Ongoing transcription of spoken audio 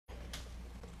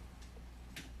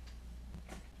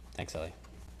Thanks, Ellie.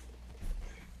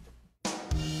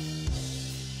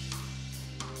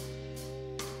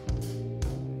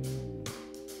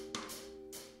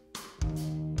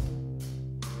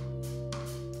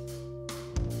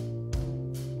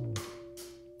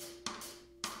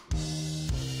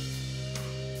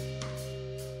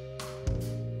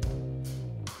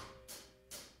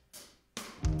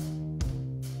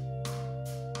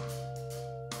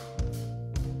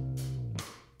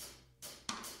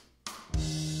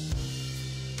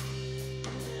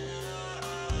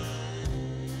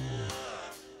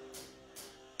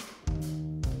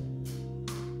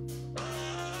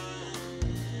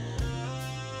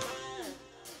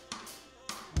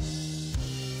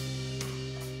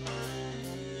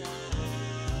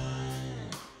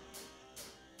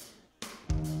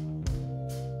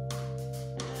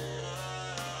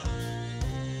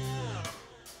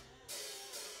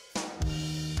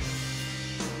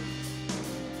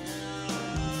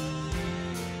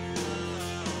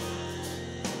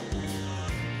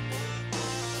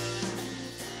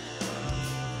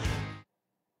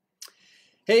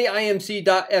 Hey,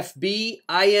 IMC.FB,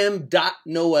 I am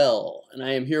 .Noel, and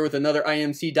I am here with another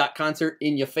IMC concert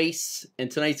in your face,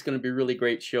 and tonight's going to be a really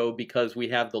great show because we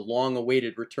have the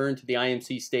long-awaited return to the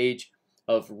IMC stage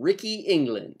of Ricky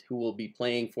England, who will be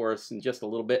playing for us in just a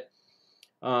little bit.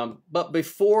 But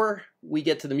before we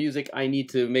get to the music, I need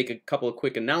to make a couple of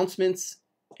quick announcements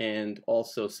and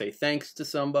also say thanks to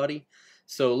somebody.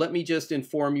 So let me just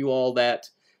inform you all that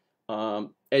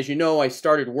as you know, I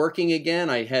started working again.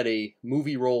 I had a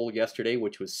movie role yesterday,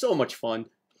 which was so much fun.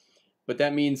 But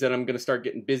that means that I'm going to start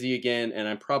getting busy again, and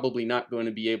I'm probably not going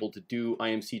to be able to do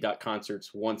IMC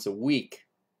concerts once a week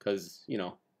because, you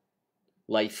know,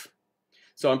 life.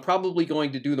 So I'm probably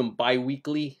going to do them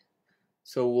bi-weekly.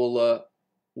 So we'll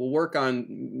work on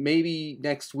maybe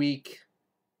next week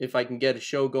if I can get a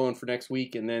show going for next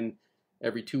week, and then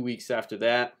every 2 weeks after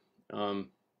that.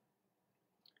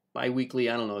 Bi-weekly,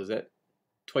 I don't know, is that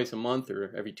twice a month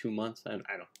or every 2 months? I don't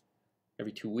know.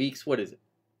 Every 2 weeks? What is it?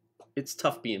 It's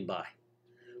tough being bi.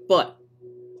 But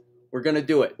we're going to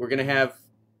do it. We're going to have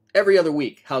every other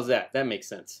week. How's that? That makes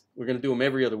sense. We're going to do them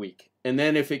every other week. And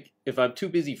then if I'm too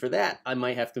busy for that, I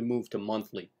might have to move to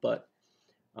monthly. But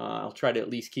I'll try to at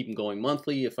least keep them going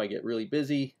monthly. If I get really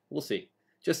busy, we'll see.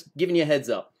 Just giving you a heads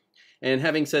up. And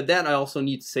having said that, I also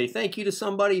need to say thank you to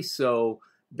somebody. So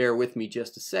bear with me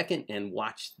just a second and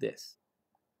watch this.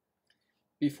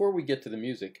 Before we get to the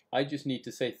music, I just need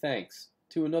to say thanks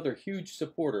to another huge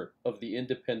supporter of the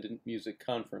Independent Music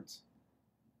Conference.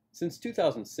 Since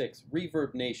 2006,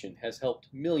 Reverb Nation has helped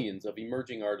millions of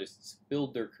emerging artists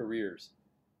build their careers.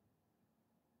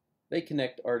 They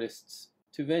connect artists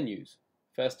to venues,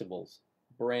 festivals,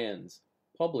 brands,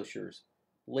 publishers,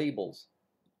 labels,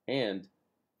 and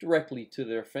directly to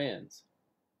their fans.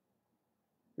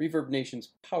 Reverb Nation's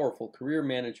powerful career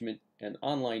management and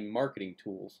online marketing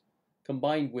tools,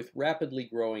 combined with rapidly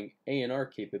growing A&R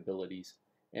capabilities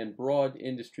and broad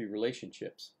industry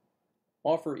relationships,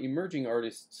 offer emerging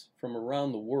artists from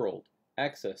around the world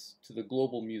access to the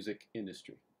global music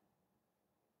industry.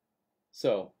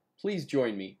 So, please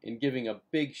join me in giving a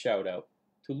big shout out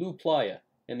to Lou Playa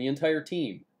and the entire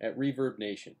team at Reverb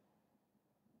Nation.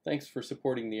 Thanks for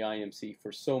supporting the IMC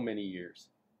for so many years.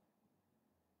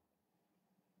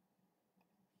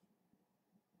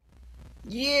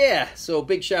 Yeah, so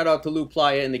big shout out to Lou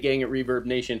Playa and the gang at Reverb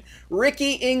Nation.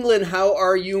 Ricky England, how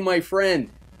are you, my friend?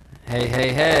 Hey,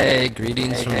 hey, hey.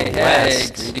 Greetings from the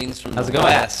West. Greetings from How's the it going?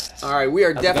 West. All right, we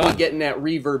are definitely getting that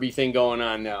reverby thing going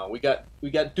on now. We got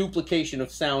duplication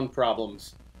of sound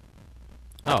problems.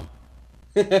 Oh.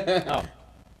 But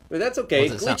that's okay.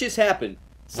 Glitches happen.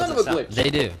 Son of a glitch. They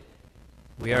do.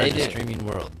 We are in a streaming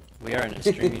world. We are in a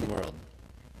streaming world.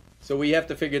 So we have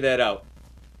to figure that out.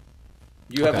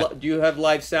 Do you have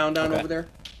live sound on over there?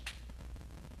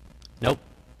 Nope.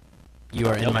 You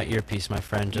are in my earpiece, my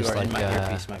friend. Just like my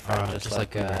earpiece, my friend. Just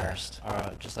like we rehearsed.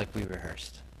 Just like we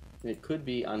rehearsed. It could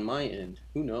be on my end.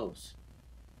 Who knows?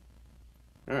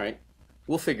 All right,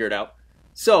 we'll figure it out.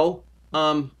 So,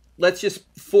 let's just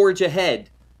forge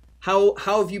ahead. How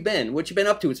have you been? What you been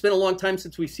up to? It's been a long time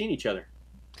since we've seen each other.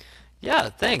 Yeah,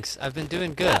 thanks. I've been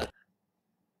doing good.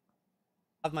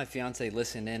 I'll have my fiance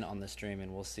listen in on the stream,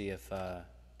 and we'll see if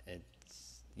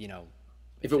it's, you know,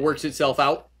 if it works itself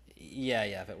out. Yeah,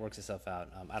 if it works itself out.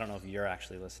 I don't know if you're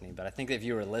actually listening, but I think that if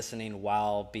you were listening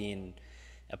while being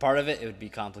a part of it, it would be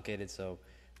complicated. So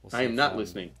we'll see. I am not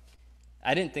listening.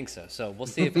 I didn't think so. So we'll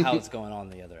see how it's going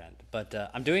on the other end. But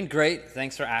I'm doing great.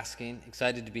 Thanks for asking.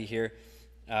 Excited to be here.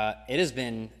 It has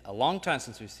been a long time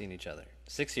since we've seen each other.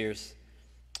 6 years.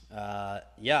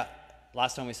 Yeah,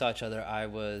 last time we saw each other, I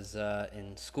was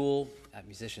in school at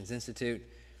Musicians Institute,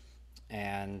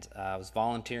 and I was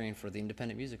volunteering for the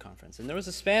Independent Music Conference. And there was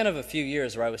a span of a few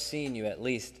years where I was seeing you at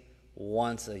least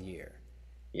once a year.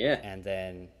 Yeah. And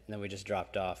then we just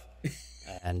dropped off.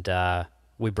 And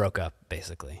we broke up,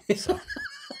 basically. So.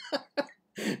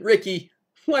 Ricky,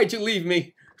 why'd you leave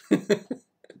me?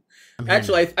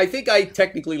 Actually, I think I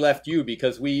technically left you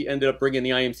because we ended up bringing the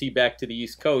IMC back to the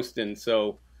East Coast, and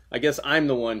so I guess I'm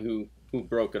the one who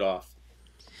broke it off.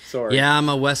 Sorry. Yeah, I'm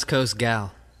a West Coast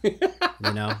gal.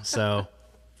 You know, so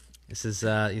this is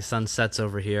the sun sets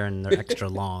over here, and they're extra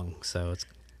long, so it's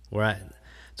where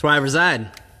I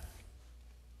reside.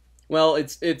 Well,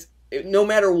 it's no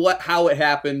matter how it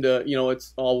happened, you know,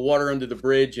 it's all water under the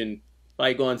bridge, and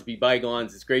bygones be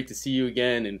bygones. It's great to see you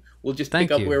again, and we'll just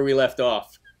pick up where we left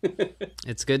off.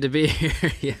 It's good to be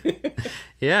here.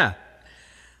 Yeah.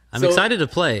 I'm excited to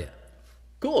play.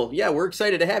 Cool. Yeah, we're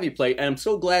excited to have you play, and I'm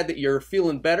so glad that you're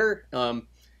feeling better.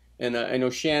 And I know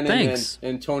Shannon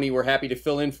and Tony were happy to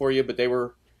fill in for you, but they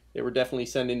were definitely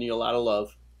sending you a lot of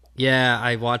love. Yeah,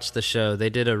 I watched the show. They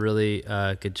did a really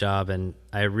good job, and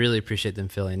I really appreciate them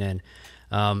filling in.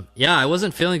 Yeah, I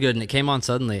wasn't feeling good, and it came on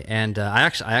suddenly. And I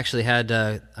actually had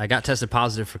I got tested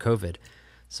positive for COVID,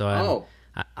 so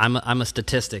I'm a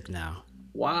statistic now.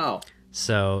 Wow.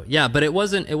 So yeah, but it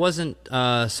wasn't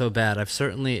so bad. I've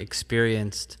certainly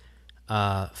experienced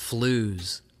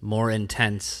flus more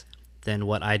intense than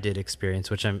what I did experience,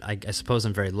 which I suppose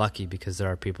I'm very lucky because there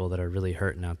are people that are really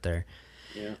hurting out there.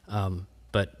 Yeah.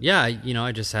 But yeah, you know,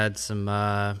 I just had some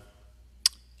a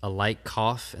light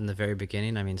cough in the very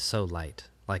beginning. I mean, so light,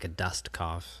 like a dust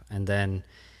cough, and then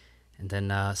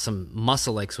some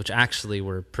muscle aches, which actually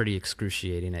were pretty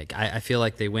excruciating. I feel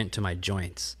like they went to my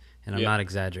joints, and I'm not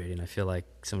exaggerating. I feel like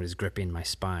somebody's gripping my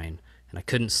spine, and I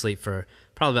couldn't sleep for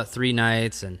probably about 3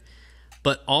 nights.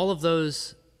 But all of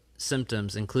those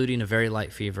symptoms, including a very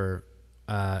light fever,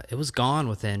 it was gone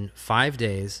within 5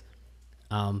 days.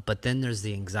 But then there's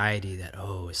the anxiety that,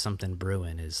 is something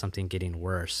brewing? Is something getting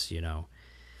worse? You know?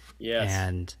 Yes.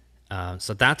 And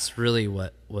so that's really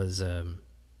what was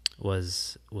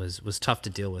tough to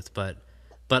deal with. But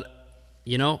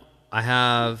you know, I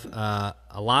have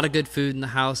a lot of good food in the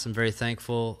house. I'm very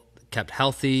thankful. Kept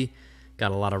healthy,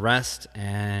 got a lot of rest,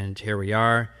 and here we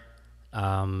are,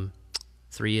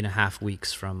 3.5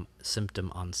 weeks from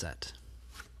symptom onset.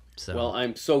 So. Well,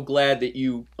 I'm so glad that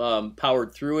you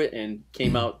powered through it and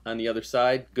came out on the other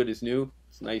side, good as new.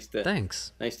 It's nice to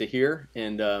Nice to hear.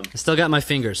 And I still got my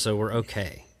fingers, so we're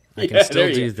okay. I can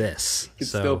still do this. You can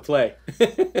still play.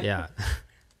 Yeah.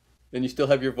 And you still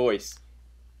have your voice.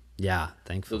 Yeah,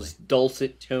 thankfully. Those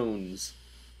dulcet tones.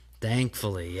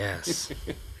 Thankfully, yes.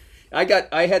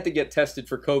 I had to get tested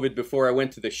for COVID before I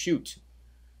went to the shoot.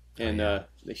 And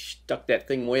they stuck that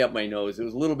thing way up my nose. It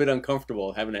was a little bit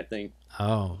uncomfortable having that thing.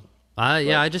 Oh.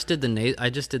 Yeah, I just did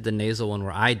the nasal one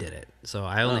where I did it. So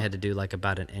I only had to do like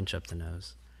about an inch up the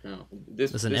nose. Oh,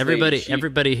 listen, everybody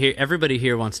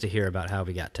here wants to hear about how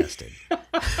we got tested.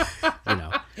 You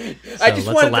know. So I just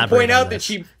wanted to point out that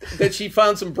she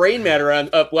found some brain matter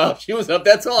up while she was up.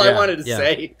 That's all I wanted to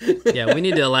say. Yeah, we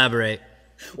need to elaborate.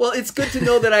 Well, it's good to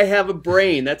know that I have a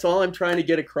brain. That's all I'm trying to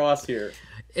get across here.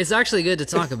 It's actually good to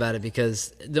talk about it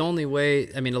because the only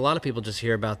way, I mean, a lot of people just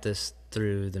hear about this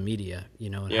through the media, you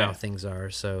know, and how things are.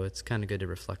 So it's kind of good to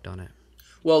reflect on it.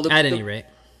 Well, at any rate.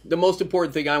 The most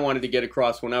important thing I wanted to get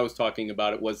across when I was talking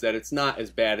about it was that it's not as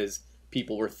bad as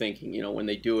people were thinking. You know, when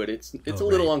they do it, it's a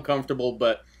little uncomfortable,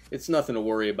 but it's nothing to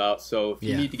worry about. So if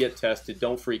you need to get tested,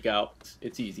 don't freak out.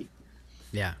 It's easy.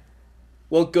 Yeah.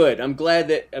 Well, good. I'm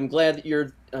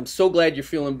so glad you're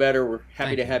feeling better. We're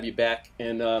happy to have you back.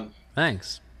 And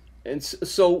thanks. And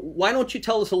so why don't you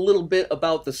tell us a little bit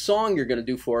about the song you're going to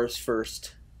do for us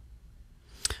first?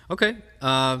 Okay.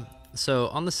 So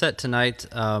on the set tonight,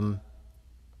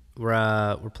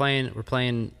 we're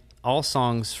playing all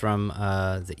songs from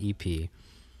the EP,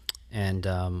 and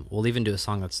we'll even do a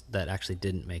song that actually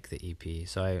didn't make the EP.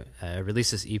 So I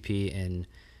released this EP in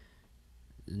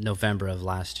November of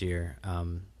last year,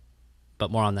 but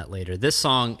more on that later. This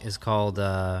song is called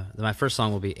my first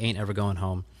song will be "Ain't Ever Going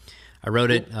Home." I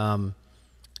wrote it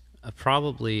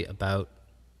probably about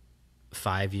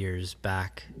 5 years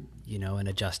back, you know, and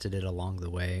adjusted it along the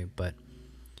way. But,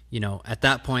 you know, at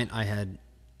that point I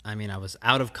was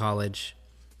out of college.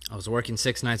 I was working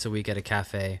 6 nights a week at a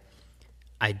cafe.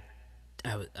 I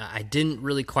didn't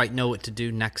really quite know what to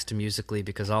do next to musically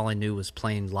because all I knew was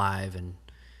playing live and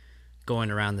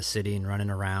going around the city and running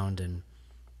around, and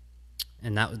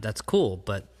that's cool,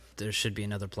 but there should be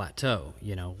another plateau,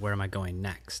 you know, where am I going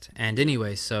next? And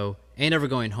anyway, so Ain't Ever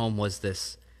Going Home was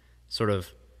this sort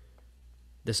of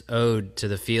this ode to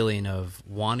the feeling of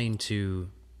wanting to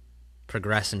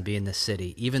progress and be in the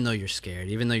city, even though you're scared,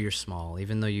 even though you're small,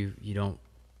 even though you don't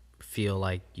feel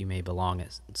like you may belong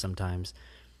at sometimes,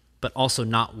 but also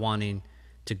not wanting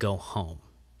to go home.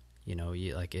 You know,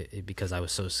 because I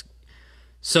was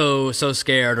so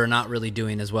scared, or not really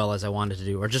doing as well as I wanted to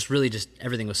do, or just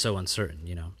everything was so uncertain,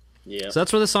 you know. Yeah. So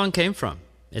that's where the song came from.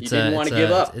 You didn't want to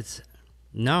give up.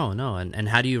 No, and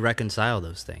how do you reconcile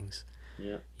those things?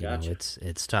 Yeah, gotcha. You know,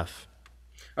 it's tough.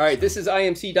 All right, this is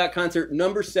IMC.concert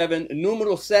number 7,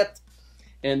 numero set,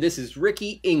 and this is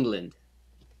Ricky England.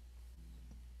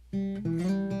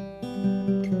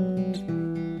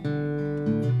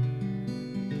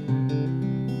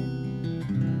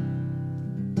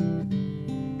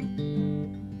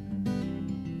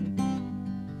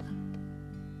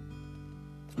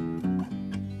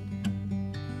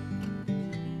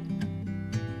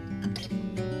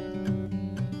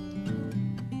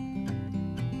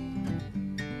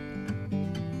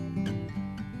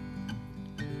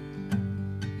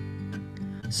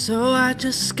 So I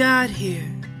just got here,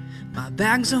 my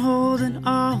bags are holding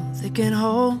all they can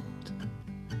hold.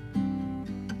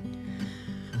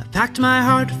 I packed my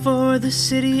heart for the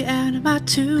city and my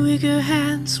 2 eager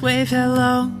hands wave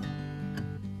hello.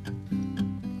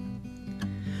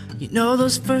 You know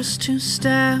those first 2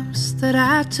 steps that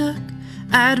I took,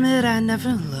 I admit I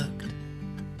never looked.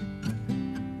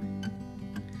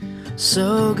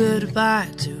 So goodbye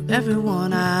to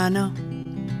everyone I know.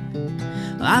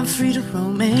 I'm free to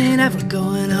roam, ain't ever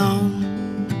going home.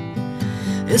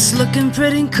 It's looking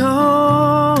pretty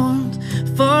cold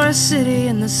for a city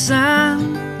in the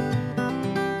sun.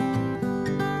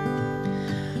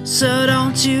 So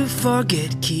don't you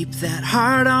forget, keep that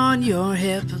heart on your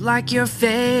hip like your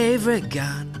favorite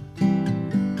gun.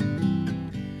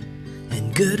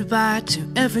 And goodbye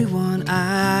to everyone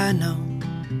I know.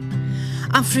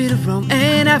 I'm free to roam,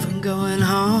 ain't ever going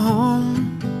home.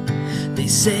 They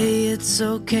say it's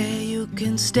okay, you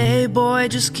can stay, boy,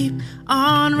 just keep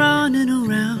on running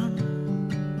around.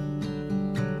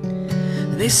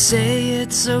 They say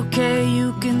it's okay,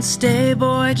 you can stay,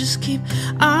 boy, just keep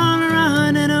on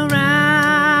running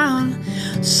around.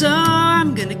 So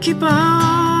I'm gonna keep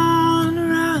on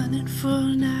running for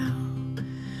now,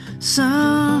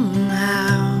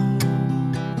 somehow.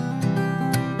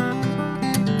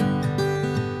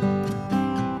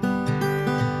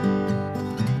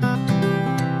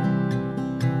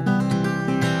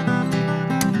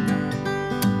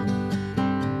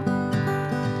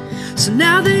 So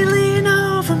now they lean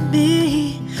over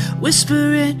me,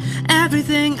 whispering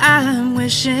everything I'm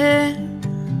wishing.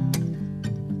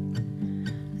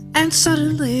 And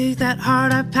suddenly that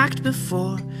heart I packed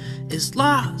before is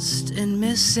lost and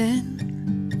missing.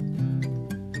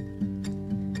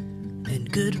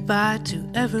 And goodbye to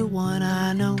everyone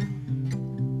I know.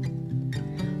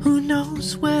 Who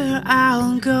knows where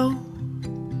I'll go?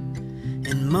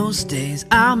 And most days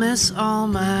I'll miss all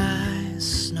my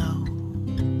snow.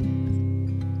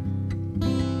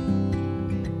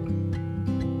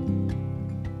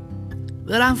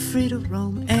 But I'm free to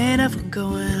roam, ain't ever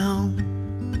going home.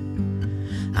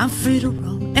 I'm free to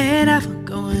roam, ain't ever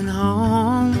going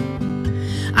home.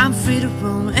 I'm free to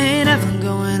roam, ain't ever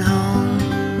going home.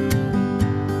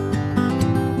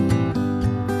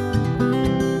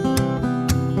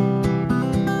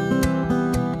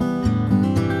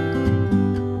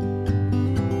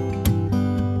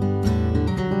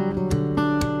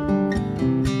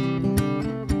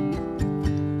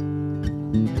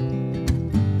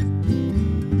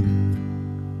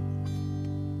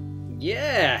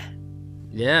 Yeah.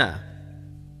 Yeah.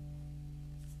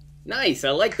 Nice.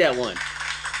 I like that one.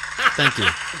 Thank you.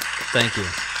 Thank you.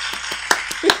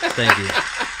 Thank you.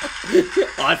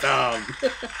 Awesome.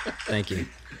 Thank you.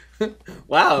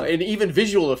 Wow, and even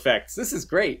visual effects. This is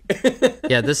great.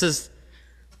 Yeah, this is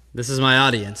my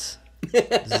audience.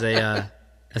 This is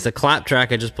it's a clap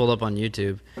track I just pulled up on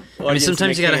YouTube. I mean,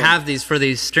 sometimes you got to have these for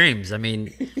these streams. I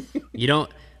mean, you don't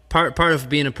part of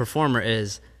being a performer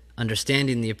is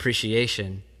understanding the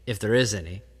appreciation, if there is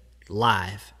any,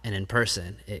 live and in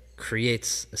person. It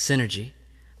creates a synergy,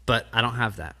 but I don't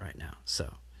have that right now,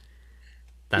 so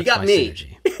that's you got my me.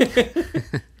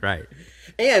 Synergy. Right.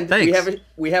 And Thanks.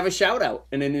 we have a shout out,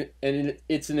 and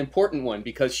it's an important one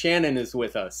because Shannon is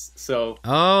with us. So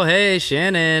oh, hey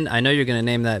Shannon, I know you're gonna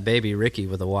name that baby Ricky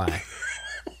with a Y.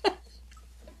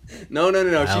 No.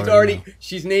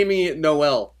 She's naming it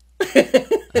Noel.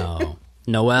 Oh,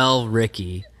 Noel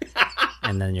Ricky,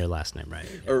 and then your last name, right?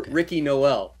 Or okay. Ricky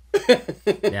Noel.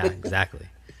 Yeah, exactly.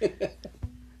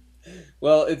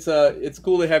 Well, it's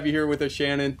cool to have you here with us,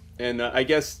 Shannon, and I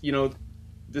guess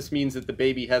this means that the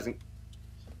baby hasn't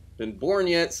been born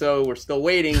yet, so we're still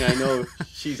waiting. I know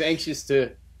she's anxious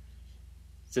to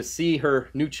see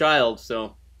her new child,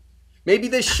 so maybe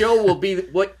this show will be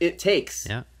what it takes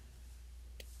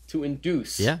to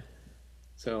induce. Yeah.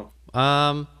 So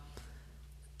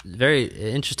very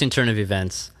interesting turn of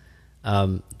events.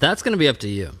 That's going to be up to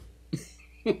you.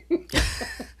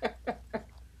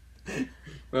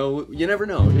 Well, you never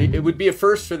know. It would be a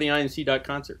first for the IMC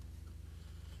concert.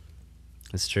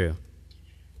 That's true.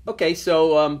 Okay,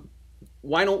 so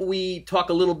why don't we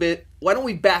talk a little bit? Why don't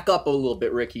we back up a little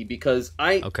bit, Ricky? Because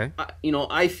I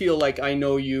feel like I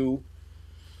know you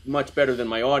much better than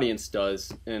my audience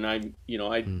does, and I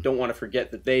don't want to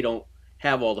forget that they don't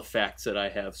have all the facts that I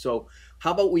have. So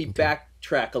how about we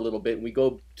backtrack a little bit and we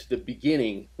go to the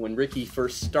beginning when Ricky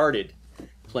first started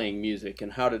playing music,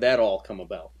 and how did that all come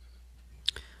about?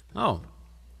 Oh,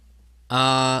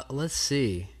 let's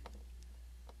see.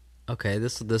 Okay,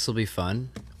 this will be fun.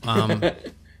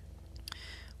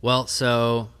 Well,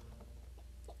 so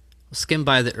we'll skim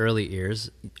by the early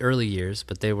years,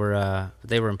 but they were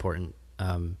important.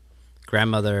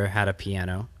 Grandmother had a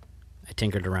piano. I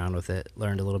tinkered around with it,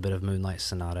 learned a little bit of Moonlight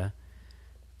Sonata.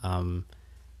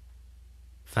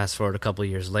 Fast forward a couple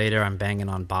years later, I'm banging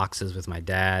on boxes with my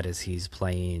dad as he's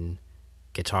playing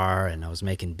guitar, and I was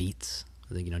making beats,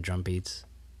 drum beats.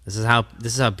 This is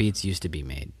how beats used to be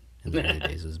made in the early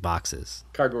days. It was boxes,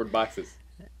 cardboard boxes.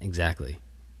 Exactly.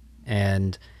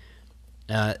 And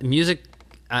music,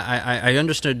 I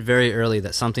understood very early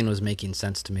that something was making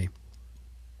sense to me.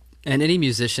 And any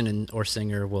musician or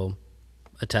singer will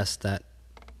attest to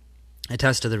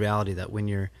the reality that when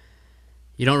you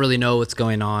don't really know what's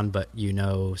going on, but you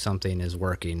know something is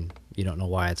working. You don't know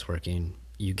why it's working.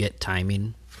 You get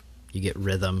timing, you get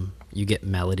rhythm, you get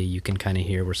melody. You can kind of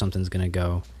hear where something's going to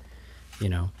go,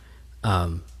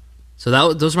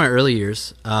 So those were my early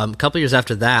years. A couple years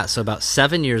after that, so about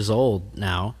 7 years old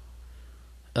now,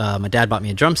 my dad bought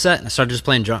me a drum set, and I started just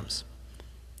playing drums.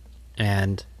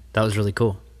 And that was really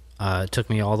cool. It took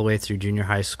me all the way through junior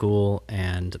high school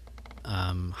and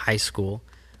high school.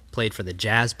 Played for the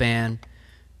jazz band,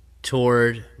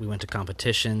 toured, we went to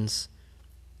competitions,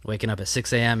 waking up at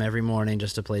 6 a.m. every morning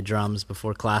just to play drums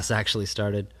before class actually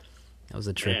started. That was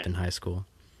a trip in high school.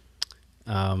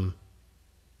 And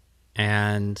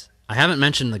I haven't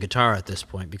mentioned the guitar at this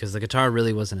point because the guitar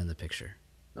really wasn't in the picture.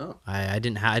 Oh. I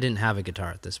didn't have a guitar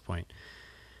at this point.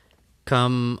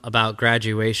 Come about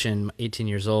graduation, 18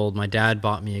 years old, my dad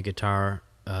bought me a guitar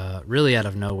really out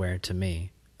of nowhere to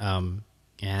me. And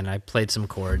I played some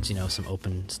chords, some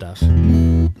open stuff.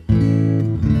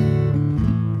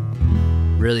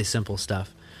 Really simple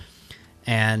stuff.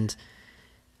 And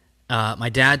my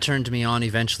dad turned me on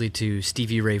eventually to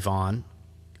Stevie Ray Vaughan,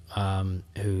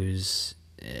 who's,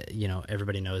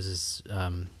 everybody knows is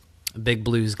a big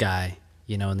blues guy,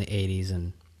 in the 80s.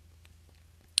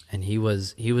 And he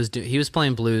was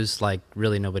playing blues like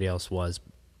really nobody else was,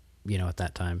 at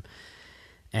that time.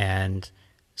 And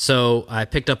so I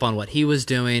picked up on what he was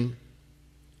doing,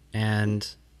 and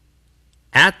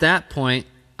at that point,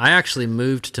 I actually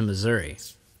moved to Missouri,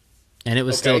 and it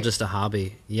was still just a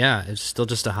hobby. Yeah, it was still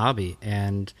just a hobby.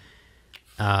 And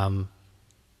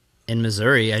in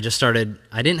Missouri, I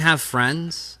didn't have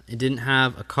friends. I didn't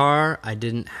have a car. I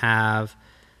didn't have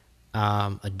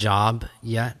a job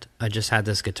yet. I just had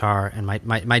this guitar, and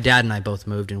my dad and I both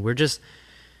moved, and we're just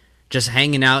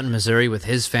hanging out in Missouri with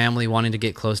his family, wanting to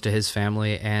get close to his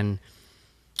family. And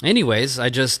anyways, I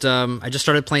just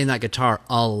started playing that guitar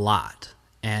a lot.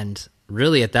 And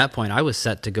really at that point, I was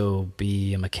set to go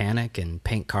be a mechanic and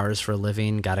paint cars for a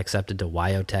living, got accepted to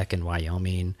Wyotech in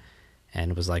Wyoming,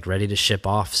 and was like ready to ship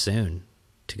off soon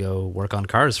to go work on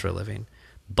cars for a living.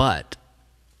 But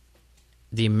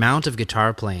the amount of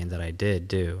guitar playing that I did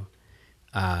do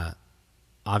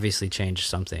obviously changed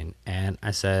something. And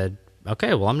I said,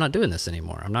 okay, well, I'm not doing this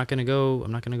anymore. I'm not going to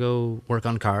go work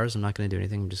on cars. I'm not going to do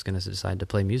anything. I'm just going to decide to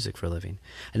play music for a living.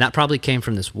 And that probably came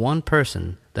from this one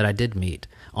person that I did meet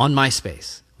on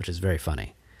MySpace, which is very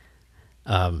funny.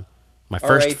 My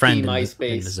first friend in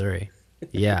Missouri.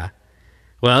 Yeah.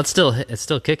 Well, it's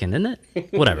still kicking, isn't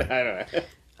it? Whatever. I don't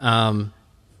know.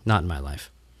 Not in my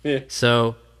life. Yeah.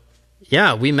 So,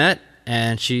 yeah, we met,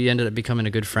 and she ended up becoming a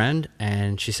good friend.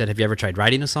 And she said, "Have you ever tried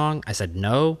writing a song?" I said,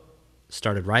 "No."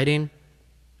 Started writing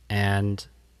and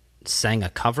sang a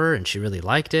cover, and she really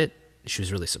liked it. She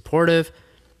was really supportive,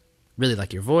 really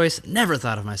like your voice. Never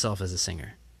thought of myself as a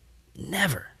singer.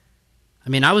 Never. I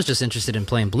mean, I was just interested in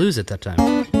playing blues at that time.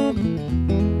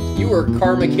 You were a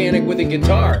car mechanic with a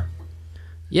guitar.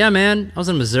 Yeah, man. I was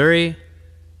in Missouri.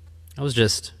 I was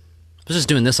just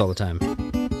doing this all the time.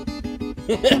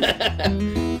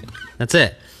 That's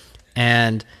it.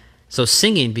 And So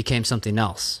singing became something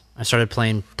else. I started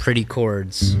playing pretty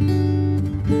chords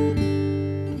and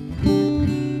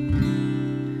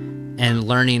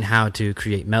learning how to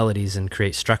create melodies and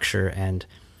create structure. And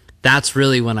that's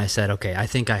really when I said, okay, I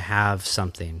think I have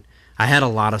something. I had a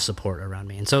lot of support around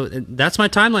me. And so that's my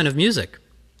timeline of music.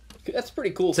 That's a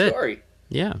pretty cool That's story. it.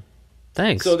 Yeah.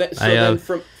 Thanks. So then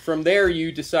from there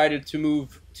you decided to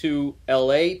move to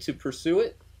LA to pursue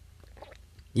it?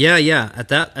 Yeah. At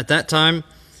that time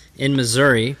in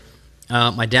Missouri,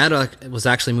 my dad was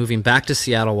actually moving back to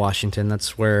Seattle, Washington.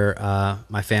 That's where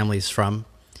my family's from.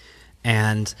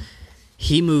 And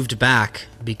he moved back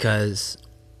because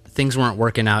things weren't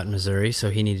working out in Missouri, so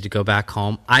he needed to go back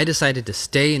home. I decided to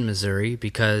stay in Missouri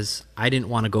because I didn't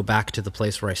want to go back to the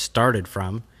place where I started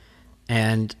from.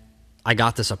 And I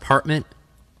got this apartment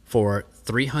for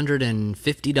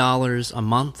 $350 a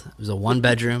month. It was a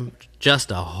one-bedroom, just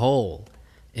a hole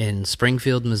in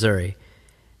Springfield, Missouri,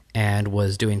 and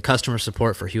was doing customer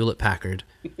support for Hewlett-Packard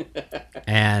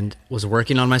and was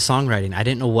working on my songwriting. I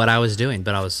didn't know what I was doing,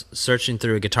 but I was searching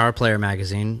through a Guitar Player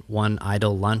magazine one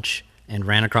idle lunch and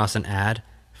ran across an ad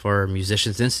for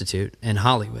Musicians Institute in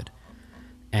Hollywood.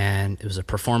 And it was a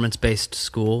performance-based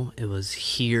school. It was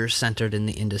here centered in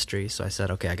the industry. So I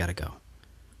said, okay, I got to go.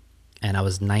 And I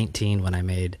was 19 when I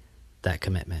made that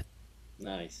commitment.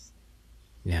 Nice.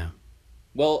 Yeah.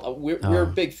 Well, we're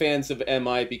big fans of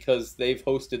MI because they've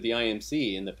hosted the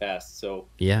IMC in the past. So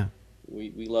yeah,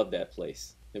 we love that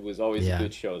place. It was always a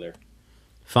good show there.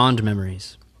 Fond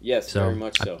memories. Yes, very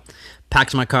much so.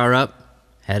 Packed my car up,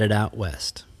 headed out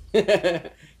west.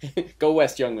 Go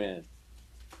west, young man.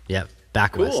 Yep,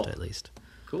 back west at least.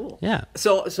 Cool. Yeah.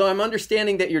 So I'm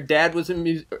understanding that your dad was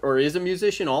is a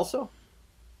musician also?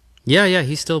 Yeah,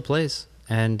 he still plays.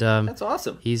 And that's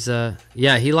awesome. He's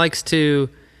he likes to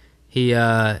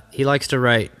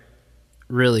write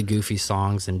really goofy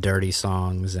songs and dirty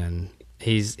songs, and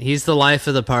he's the life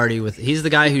of the party. He's the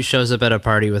guy who shows up at a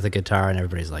party with a guitar and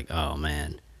everybody's like, "Oh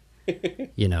man."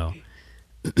 You know.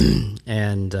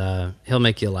 And he'll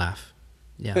make you laugh.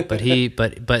 Yeah, but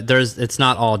it's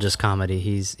not all just comedy.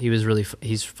 He's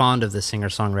fond of the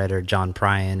singer-songwriter John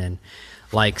Prine and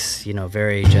likes,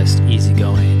 very just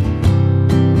easygoing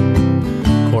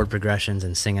chord progressions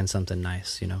and singing something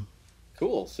nice,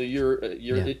 Cool. So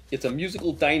it's a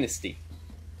musical dynasty.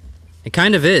 It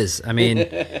kind of is. I mean,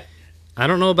 I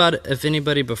don't know about if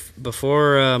anybody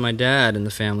before my dad and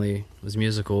the family was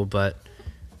musical, but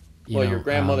your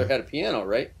grandmother had a piano,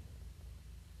 right?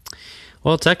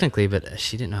 Well, technically, but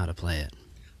she didn't know how to play it.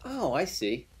 Oh, I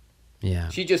see. Yeah.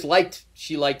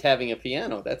 She liked having a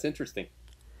piano. That's interesting.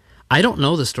 I don't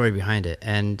know the story behind it,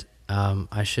 and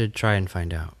I should try and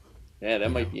find out. Yeah,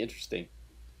 that might be interesting.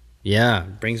 Yeah,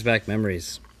 brings back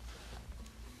memories.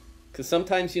 Because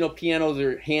sometimes pianos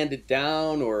are handed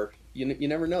down, or you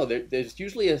never know. There's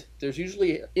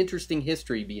usually interesting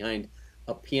history behind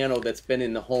a piano that's been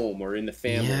in the home or in the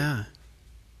family. Yeah.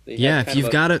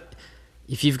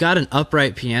 If you've got an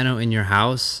upright piano in your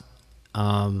house,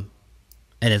 and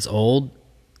it's old,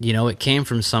 it came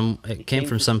from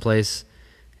someplace.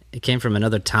 It came from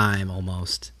another time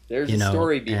almost. There's a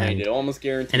story behind it, almost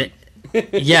guaranteed. And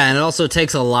it also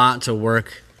takes a lot to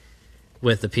work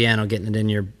with the piano, getting it in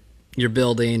your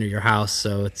building or your house.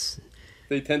 So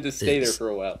they tend to stay there for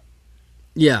a while.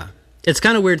 Yeah, it's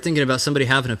kind of weird thinking about somebody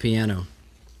having a piano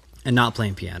and not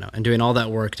playing piano and doing all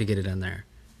that work to get it in there.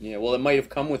 Yeah, well, it might have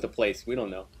come with the place. We don't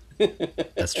know.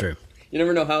 That's true. You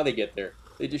never know how they get there.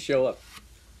 They just show up.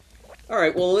 All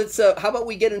right, well, let's. How about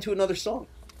we get into another song?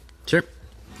 Sure.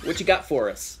 What you got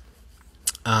for us?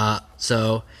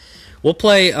 So we'll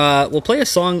play a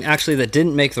song actually that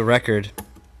didn't make the record.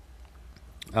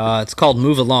 It's called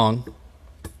 "Move Along,"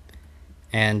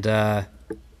 and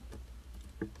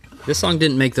this song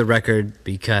didn't make the record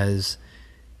because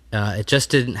it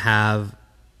just didn't have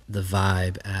the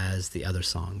vibe as the other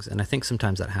songs, and I think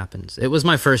sometimes that happens. It was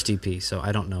my first EP, so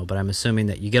I don't know, but I'm assuming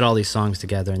that you get all these songs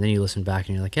together and then you listen back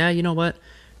and you're like, yeah, you know what?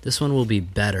 This one will be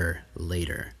better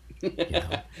later,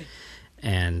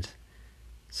 And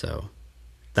so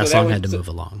that song had to move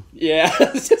along. Yeah.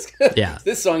 Yeah.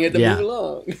 This song had to move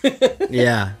along.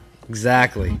 Yeah,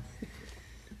 exactly.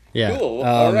 Yeah. Cool.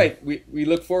 All right. We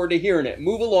look forward to hearing it.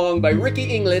 Move Along by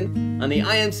Ricky England on the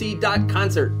IMC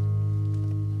concert.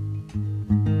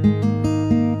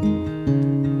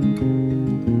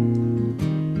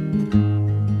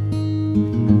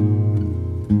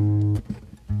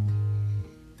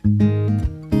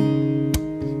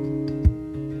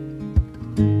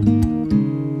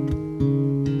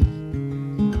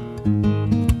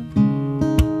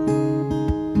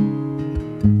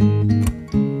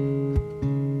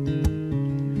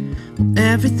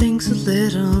 Everything's a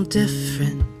little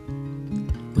different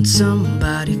when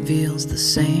somebody feels the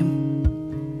same.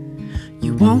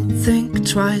 You won't think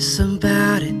twice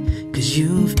about it, 'cause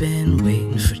you've been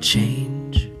waiting for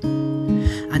change.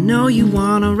 I know you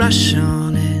wanna rush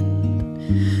on it,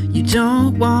 you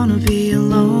don't wanna be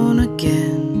alone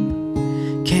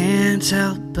again. Can't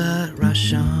help but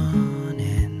rush on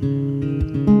in.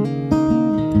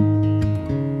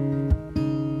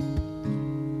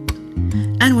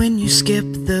 And when you skip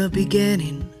the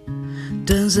beginning,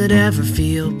 does it ever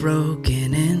feel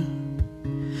broken in?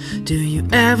 Do you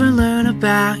ever learn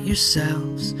about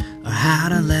yourselves or how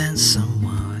to let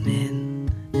someone in?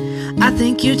 I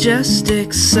think you're just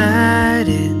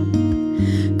excited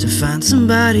to find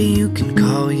somebody you can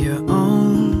call your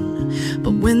own.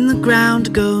 But when the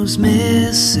ground goes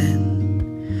missing,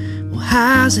 well,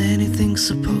 how's anything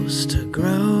supposed to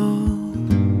grow?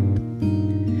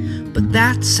 But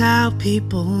that's how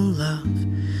people love,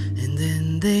 and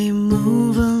then they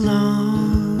move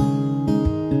along.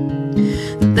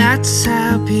 That's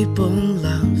how people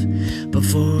love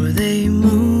before they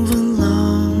move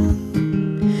along.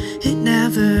 It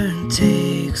never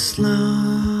takes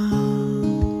long.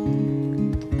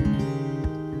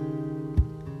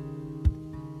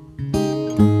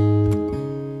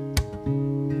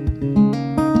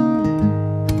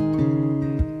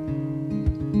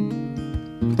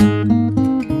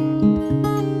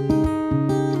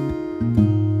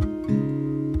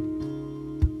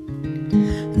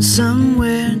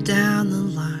 Somewhere down the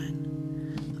line,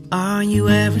 are you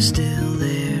ever still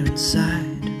there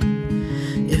inside?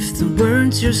 If the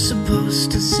words you're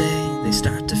supposed to say, they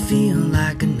start to feel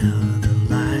like another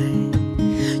lie.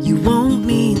 You won't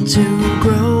mean to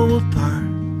grow apart,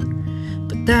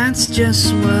 but that's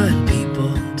just what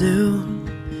people do.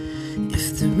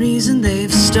 If the reason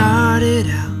they've started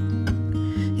out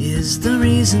is the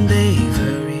reason they've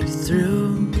hurried through.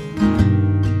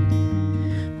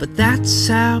 But that's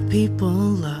how people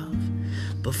love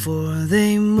before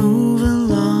they move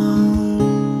along.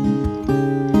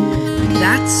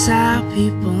 That's how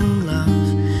people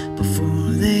love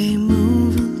before they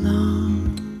move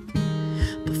along.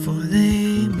 Before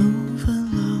they move along.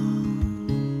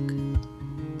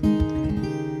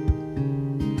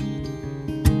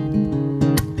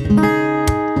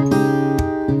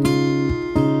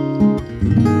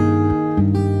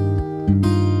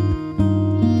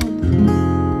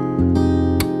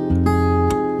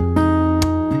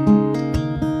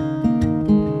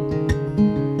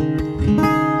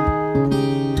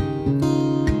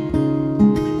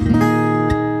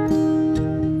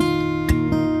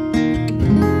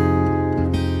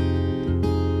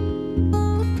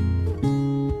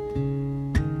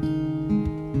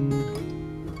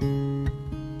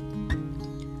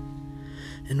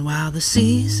 And while the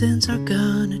seasons are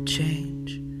gonna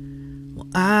change, well,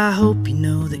 I hope you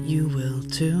know that you will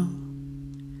too.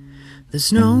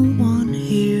 There's no one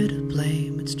here to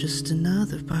blame, it's just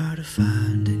another part of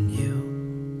finding you.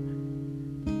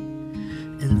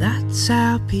 And that's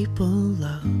how people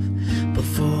love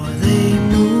before they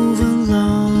move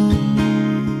along.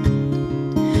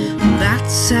 And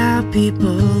that's how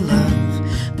people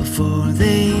love before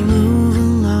they move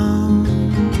along.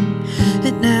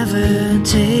 It never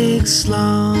takes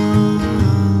long.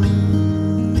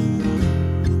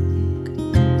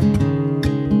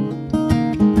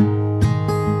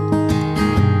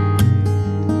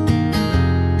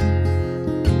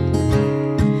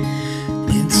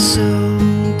 It's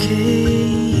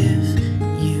okay if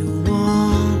you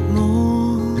want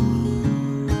more.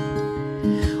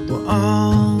 We're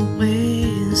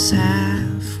always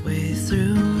halfway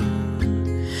through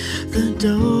the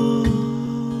door.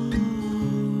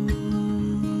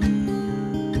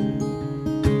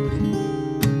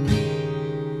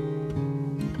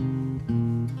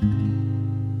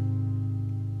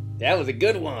 That was a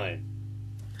good one.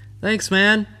 Thanks,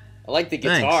 man. I like the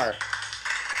guitar.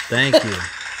 Thank you.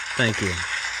 Thank you.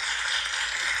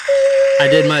 I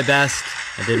did my best.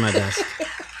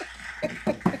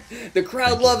 The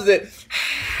crowd loves it.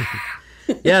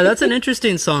 Yeah, that's an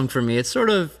interesting song for me. It's sort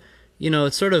of,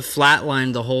 it's sort of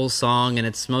flatlined the whole song, and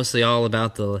it's mostly all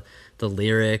about the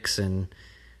lyrics,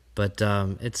 but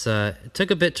it took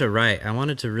a bit to write. I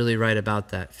wanted to really write about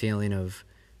that feeling of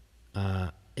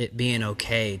it being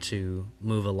okay to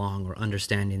move along, or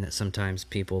understanding that sometimes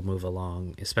people move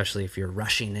along, especially if you're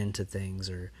rushing into things,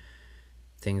 or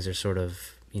things are sort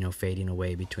of, fading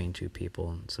away between two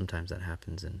people, and sometimes that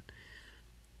happens. And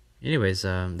anyways,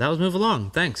 that was Move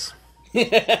Along. Thanks.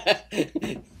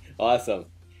 Awesome.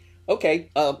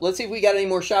 Okay, let's see if we got any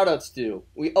more shout outs to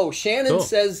do. Shannon Cool.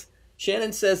 says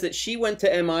Shannon says that she went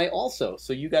to MI also,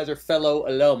 so you guys are fellow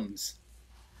alums.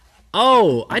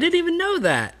 Oh, I didn't even know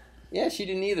that. Yeah, she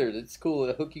didn't either. It's cool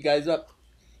to hook you guys up.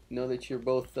 You know that you're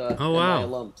both Oh, wow. MI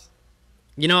alums.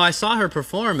 You know, I saw her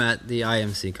perform at the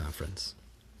IMC conference.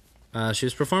 She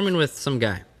was performing with some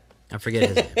guy. I forget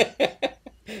his name.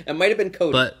 It might have been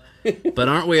Cody. But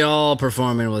aren't we all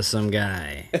performing with some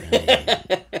guy? I mean,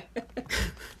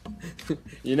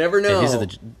 you never know. hey,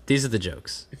 these are the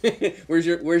jokes. Where's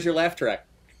your laugh track?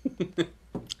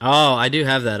 Oh, I do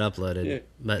have that uploaded. Yeah.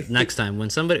 But next time, when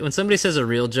somebody says a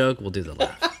real joke, we'll do the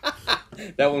laugh.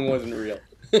 That one wasn't real.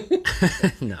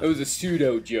 No, it was a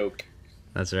pseudo joke.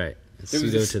 That's right.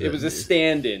 It was a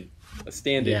stand-in. A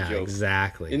stand-in yeah, joke.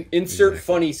 Exactly. Insert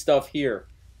funny stuff here.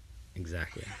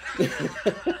 Exactly.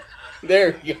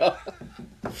 There you go.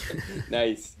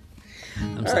 Nice.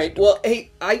 All right. Well,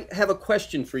 hey, I have a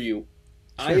question for you.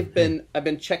 Sure. I've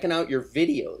been checking out your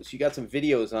videos. You got some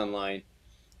videos online.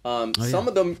 Some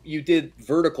of them you did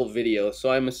vertical videos,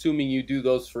 so I'm assuming you do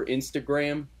those for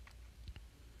Instagram.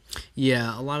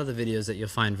 Yeah, a lot of the videos that you'll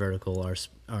find vertical are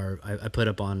I put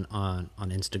up on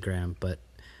Instagram, but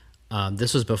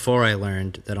this was before I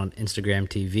learned that on Instagram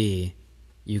TV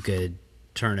you could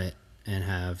turn it and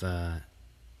have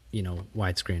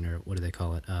widescreen, or what do they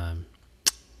call it?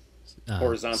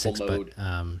 Horizontal mode.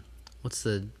 What's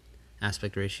the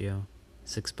aspect ratio?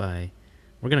 6 by.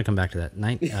 We're gonna come back to that.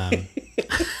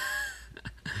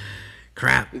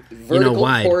 Crap. Vertical,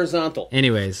 wide. Horizontal.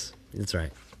 Anyways, that's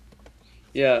right.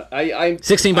 Yeah, I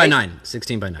 16 by 9.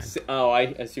 16 by 9. Oh,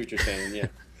 I see what you're saying. Yeah,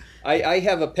 I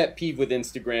have a pet peeve with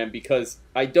Instagram because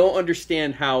I don't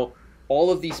understand how all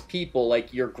of these people,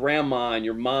 like your grandma and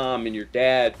your mom and your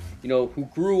dad, who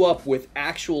grew up with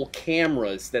actual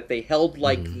cameras that they held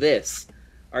like this,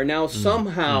 are now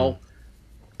somehow,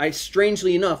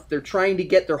 strangely enough, they're trying to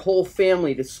get their whole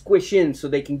family to squish in so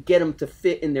they can get them to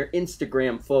fit in their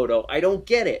Instagram photo. I don't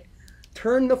get it.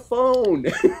 Turn the phone.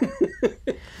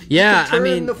 Yeah, I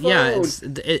mean, yeah,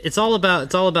 it's all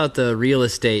about the real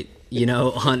estate,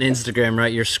 on Instagram,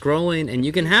 right? You're scrolling and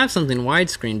you can have something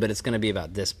widescreen, but it's going to be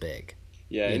about this big.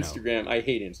 Yeah, Instagram. I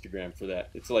hate Instagram for that.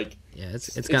 It's like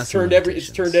it's turned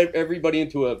everybody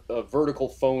into a vertical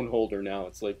phone holder now.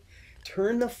 It's like,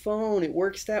 turn the phone. It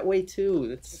works that way too.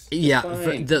 That's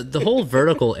fine. The whole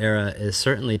vertical era is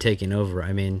certainly taking over.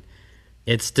 I mean,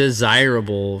 it's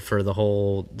desirable for the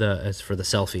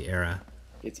selfie era.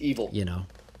 It's evil.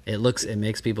 It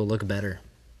makes people look better.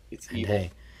 It's and evil.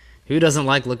 Hey, who doesn't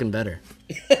like looking better?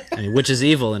 I mean, which is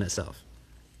evil in itself.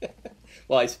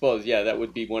 Well, I suppose, yeah, that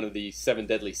would be one of the 7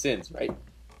 deadly sins, right?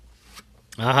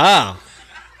 Aha!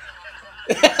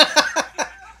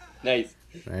 Nice.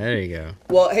 There you go.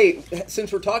 Well, hey,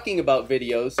 since we're talking about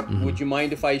videos, would you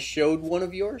mind if I showed one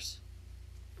of yours?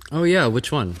 Oh, yeah,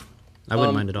 which one? I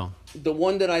wouldn't mind at all. The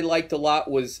one that I liked a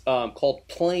lot was called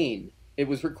Plane. It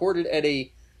was recorded at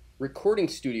a recording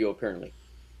studio, apparently.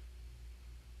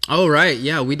 Oh, right.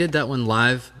 Yeah, we did that one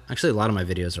live. Actually, a lot of my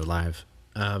videos are live.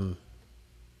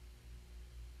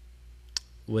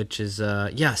 Which is,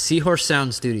 Seahorse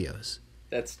Sound Studios.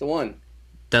 That's the one.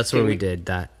 That's where we did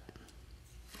that.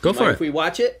 Go for it. If we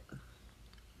watch it?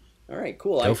 All right,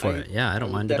 cool. Go for it. Yeah, I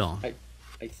don't mind at all. I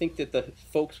think that the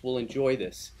folks will enjoy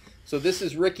this. So this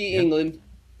is Ricky England,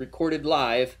 recorded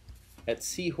live at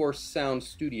Seahorse Sound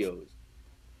Studios.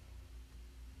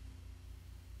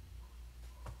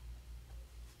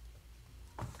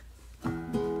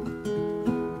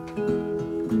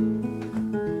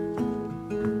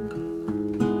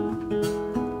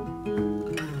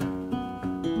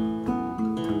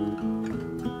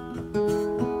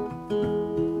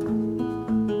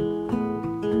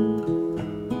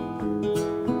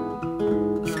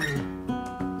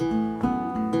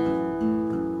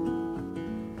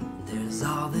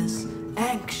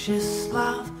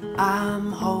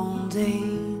 I'm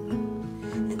holding,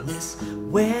 and this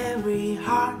weary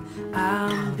heart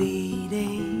I'm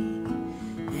beating,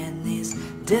 and these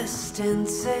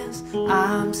distances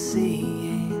I'm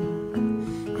seeing,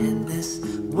 and this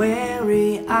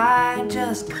weary eye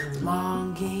just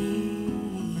longing.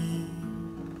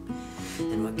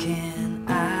 And what can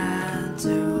I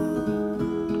do?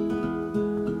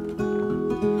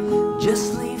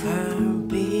 Just leave her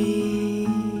be.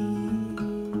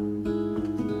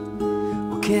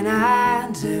 What can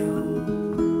I do?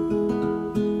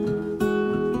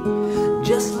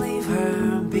 Just leave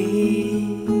her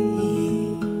be.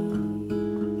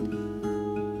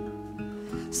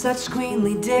 Such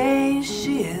queenly days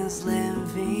she is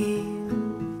living,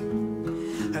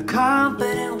 her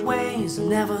confident ways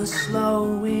never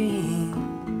slowing.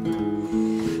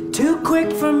 Too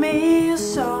quick for me,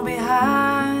 so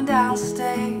behind I'll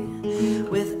stay.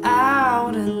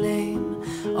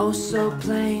 oh so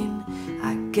plain,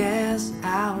 I guess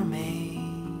I'll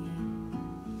remain.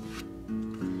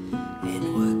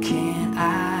 And what can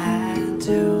I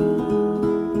do?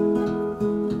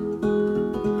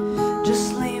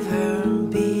 Just leave her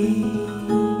be.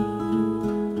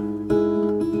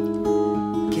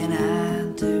 Can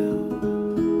I do?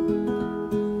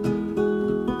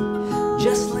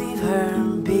 Just leave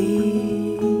her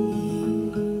be.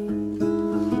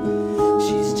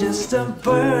 She's just a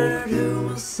bird who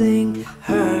will sing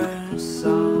her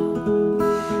song,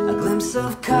 a glimpse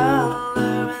of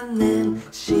color and then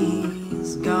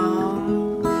she's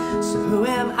gone. So who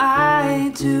am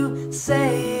I to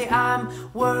say I'm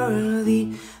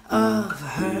worthy of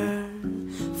her?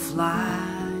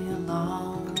 Fly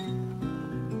along.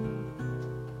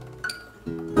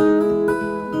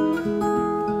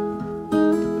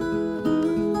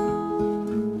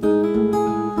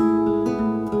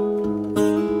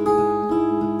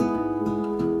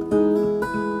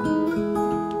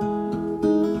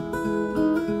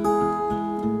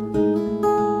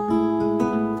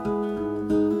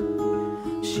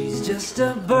 She's just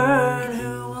a bird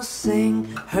who will sing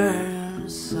her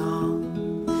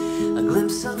song, a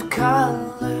glimpse of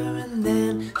color and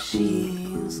then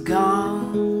she's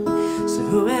gone. So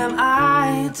who am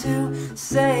I to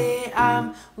say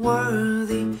I'm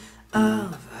worthy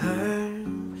of her?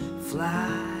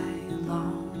 Fly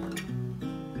along,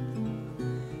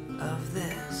 of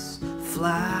this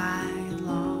fly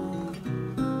along,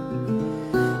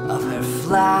 of her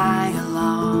fly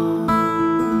along.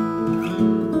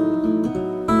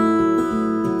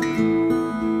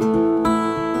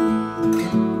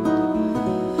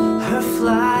 Her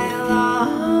fly along.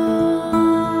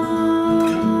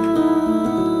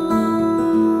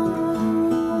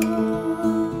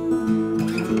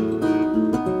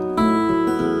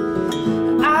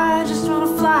 I just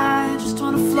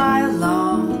wanna fly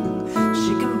along.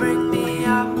 She can bring me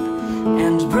up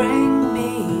and bring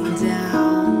me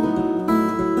down.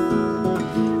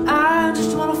 I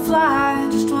just wanna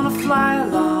fly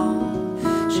along.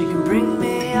 She can bring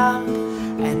me up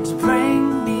and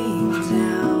bring me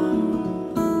down.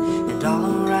 And all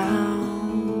around,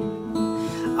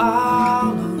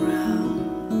 all around,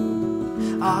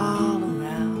 all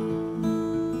around.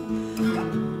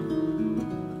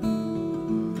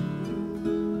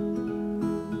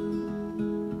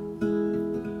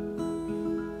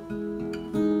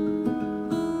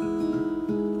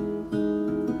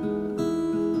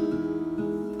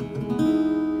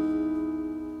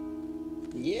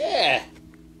 Yeah.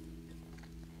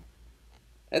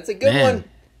 That's a good Man. one.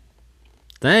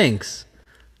 Thanks.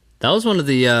 That was one of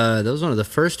the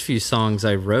first few songs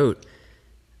I wrote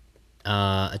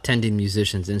attending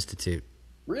Musicians Institute.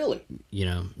 Really? You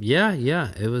know, yeah.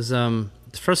 It was the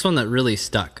first one that really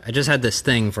stuck. I just had this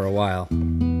thing for a while,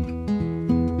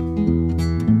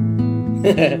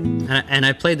 and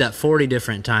I played that 40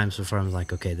 different times before I was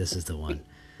like, okay, this is the one.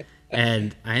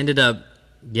 And I ended up,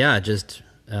 just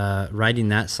writing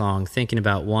that song, thinking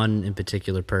about one in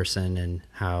particular person and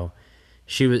how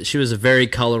she was a very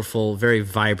colorful, very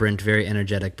vibrant, very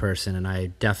energetic person, and I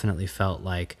definitely felt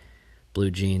like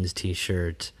blue jeans,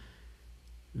 t-shirt,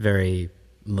 very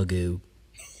Magoo,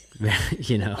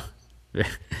 you know,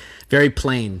 very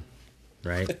plain,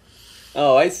 right?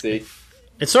 Oh, I see.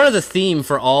 It's sort of the theme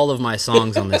for all of my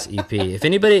songs on this EP. If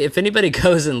anybody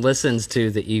goes and listens to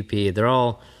the EP,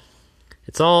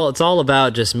 it's all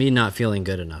about just me not feeling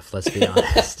good enough. Let's be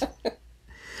honest.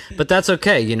 But that's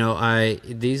okay. You know,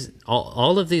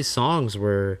 all of these songs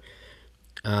were,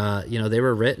 they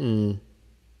were written,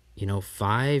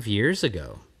 5 years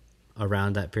ago,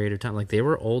 around that period of time. Like, they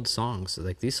were old songs. So,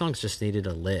 like, these songs just needed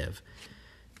to live.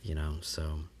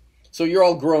 So. So you're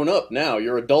all grown up now.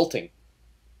 You're adulting.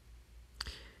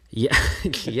 Yeah,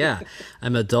 yeah.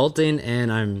 I'm adulting,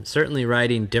 and I'm certainly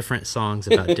writing different songs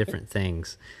about different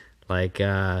things. Like,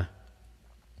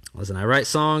 listen, I write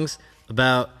songs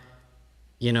about,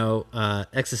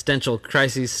 existential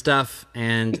crises stuff,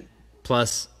 and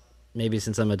plus, maybe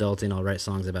since I'm adulting, I'll write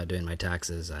songs about doing my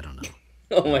taxes. I don't know.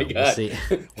 Oh my God. We'll see.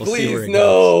 Please,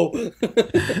 no.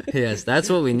 Yes, that's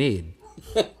what we need.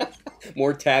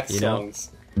 More tax songs.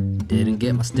 Didn't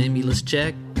get my stimulus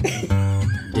check.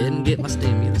 Didn't get my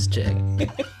stimulus check.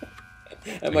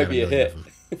 That might be a hit.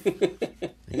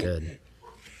 Good.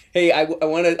 Hey, I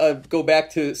want to go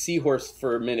back to Seahorse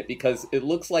for a minute because it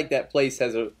looks like that place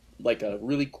has a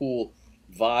really cool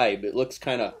vibe. It looks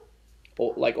kind of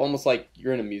like almost like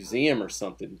you're in a museum or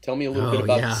something. Tell me a little bit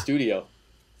about the studio.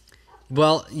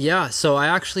 Well, yeah. So I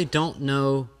actually don't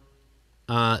know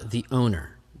the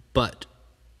owner, but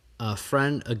a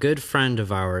good friend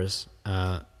of ours,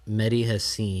 Mehdi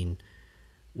Hassin,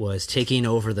 was taking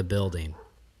over the building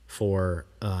for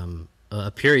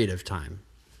a period of time,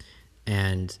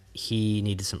 and he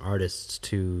needed some artists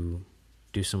to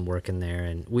do some work in there.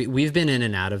 And we've been in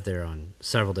and out of there on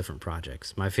several different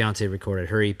projects. My fiance recorded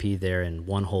her EP there in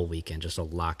one whole weekend, just a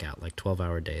lockout, like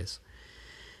 12-hour days.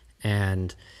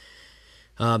 And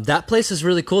that place is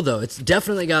really cool, though. It's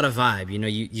definitely got a vibe. You know,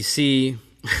 you see...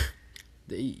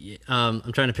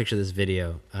 I'm trying to picture this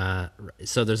video.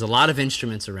 So there's a lot of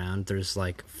instruments around. There's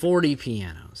like 40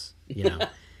 pianos, you know,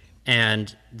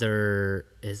 and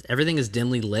everything is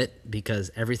dimly lit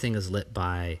because everything is lit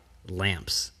by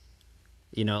lamps,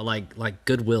 you know, like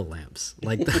Goodwill lamps,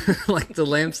 like like the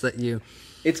lamps that you.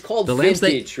 It's called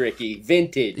vintage, Ricky.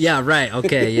 Vintage. Yeah, right.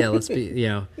 Okay, yeah. Let's be. You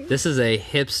know, this is a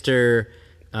hipster.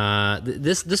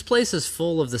 This place is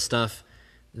full of the stuff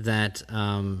that.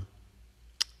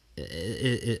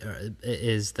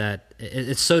 It's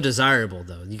so desirable,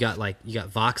 though. You got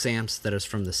Vox amps that is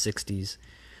from the 60s.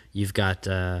 You've got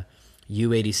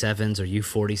U87s or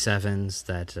U47s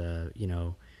that you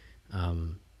know,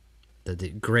 the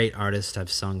great artists have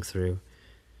sung through.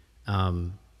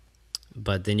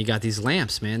 But then you got these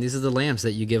lamps, man. These are the lamps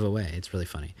that you give away. It's really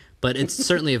funny, but it's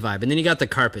certainly a vibe. And then you got the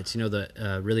carpets, you know,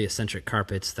 the really eccentric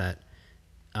carpets that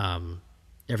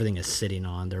everything is sitting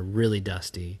on. They're really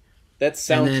dusty. That's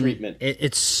sound treatment.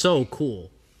 It's so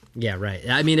cool. Yeah, right.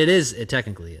 I mean, it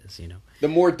technically is, you know. The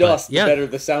more dust, the better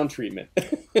the sound treatment.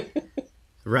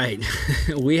 Right.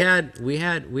 we had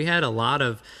a lot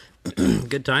of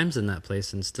good times in that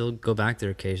place, and still go back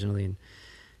there occasionally.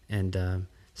 And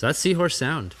so that's Seahorse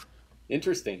Sound.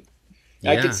 Interesting.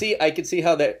 Yeah. I could see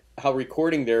how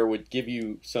recording there would give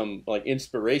you some like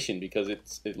inspiration, because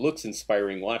it looks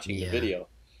inspiring watching the video.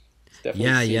 It's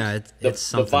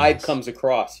the vibe else. comes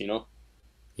across, you know.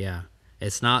 Yeah,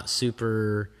 it's not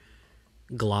super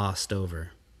glossed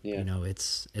over. Yeah, you know, it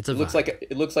looks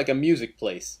like a music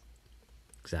place.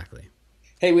 Exactly.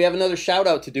 Hey, we have another shout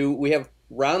out to do. We have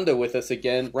Rhonda with us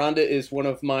again. Rhonda is one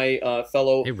of my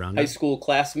fellow high school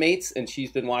classmates, and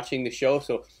she's been watching the show.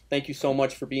 So thank you so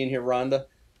much for being here, Rhonda.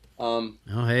 Oh,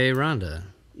 hey, Rhonda.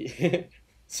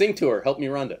 Sing to her. Help me,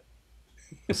 Rhonda.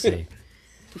 Let's see.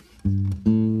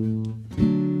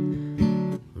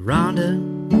 Rhonda,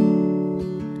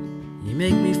 you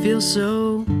make me feel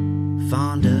so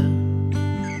fonder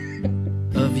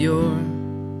of your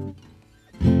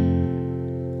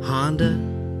Honda.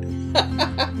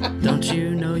 Don't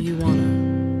you know you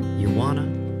wanna? I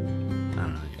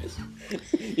don't know, guys.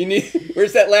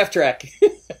 Where's that laugh track?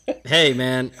 Hey,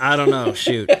 man, I don't know.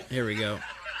 Shoot, here we go.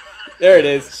 There it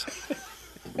is.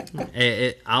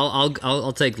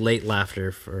 I'll take late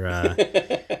laughter for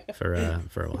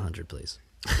 100, please.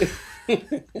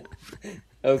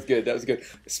 That was good.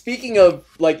 Speaking of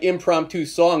like impromptu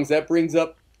songs, that brings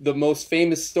up the most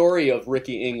famous story of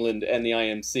Ricky England and the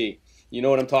IMC. You know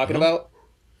what I'm talking about?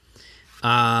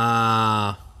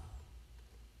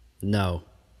 No.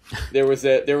 There was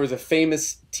a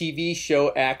famous TV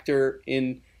show actor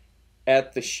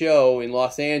at the show in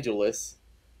Los Angeles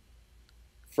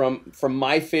from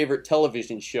my favorite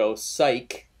television show,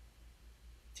 Psych.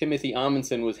 Timothy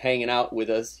Amundsen was hanging out with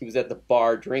us. He was at the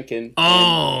bar drinking.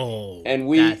 Oh! And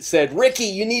we said, Ricky,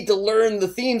 you need to learn the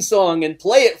theme song and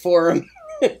play it for him.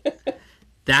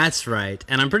 That's right.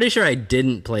 And I'm pretty sure I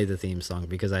didn't play the theme song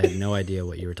because I had no idea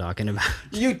what you were talking about.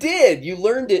 You did. You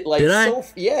learned it like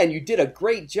yeah, and you did a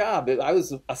great job. I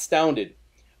was astounded.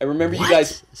 I remember what? you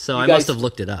guys. So I must have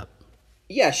looked it up.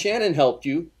 Yeah, Shannon helped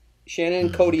you. Shannon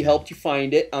and Cody helped you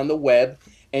find it on the web,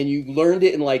 and you learned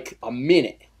it in like a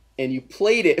minute, and you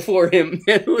played it for him.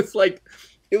 And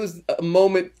it was a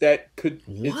moment that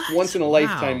it's once in a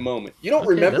lifetime moment. You don't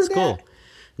remember that? That's cool.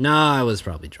 No, I was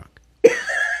probably drunk.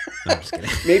 No, I'm just kidding.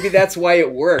 Maybe that's why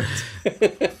it worked.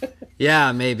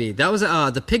 Yeah, maybe. That was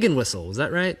the Pig and Whistle. Was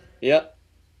that right? Yep.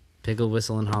 Pig and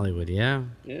Whistle in Hollywood. Yeah.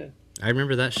 Yeah. I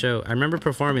remember that show. I remember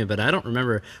performing, but I don't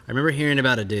remember. I remember hearing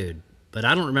about a dude, but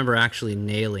I don't remember actually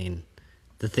nailing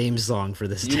the theme song for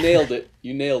this. You nailed it.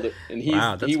 You nailed it. And he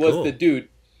was cool. the dude.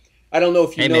 I don't know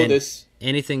if you know this.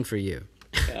 Anything for you.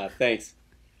 Thanks.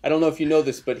 I don't know if you know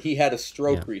this, but he had a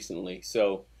stroke recently.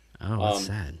 So. Oh, that's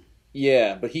sad.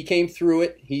 Yeah, but he came through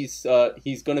it. He's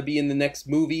going to be in the next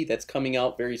movie that's coming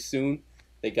out very soon.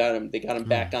 They got him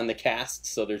back on the cast,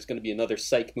 so there's going to be another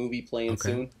Psych movie playing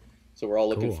soon. So we're all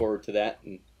looking forward to that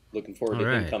and looking forward to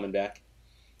him coming back.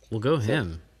 We'll go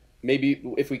him. Maybe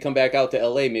if we come back out to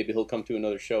LA, maybe he'll come to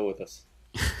another show with us.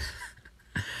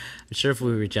 I'm sure if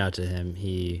we reach out to him,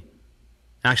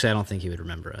 actually I don't think he would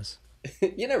remember us.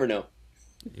 You never know.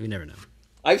 You never know.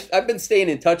 I've been staying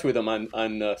in touch with him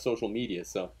on social media,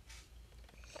 so.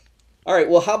 All right.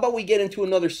 Well, how about we get into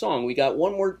another song? We got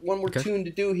one more Okay. tune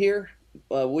to do here.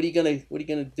 What are you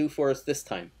gonna do for us this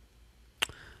time?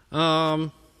 I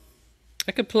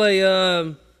could play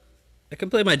my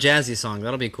jazzy song.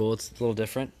 That'll be cool. It's a little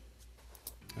different.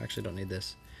 I actually don't need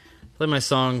this. Play my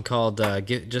song called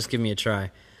 "Just Give Me a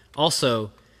Try."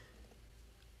 Also,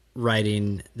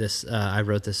 writing this, I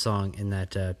wrote this song in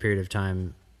that period of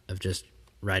time of just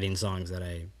writing songs that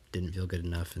I didn't feel good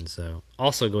enough, and so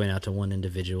also going out to one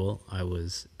individual I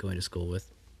was going to school with.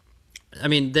 I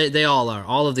mean, they all are.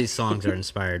 All of these songs are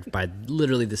inspired by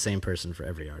literally the same person for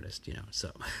every artist, you know.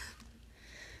 So,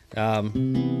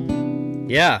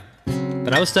 yeah.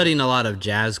 But I was studying a lot of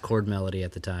jazz chord melody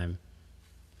at the time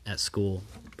at school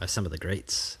by some of the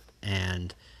greats,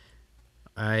 and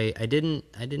I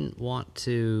didn't want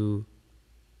to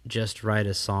just write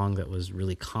a song that was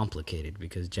really complicated,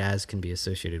 because jazz can be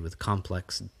associated with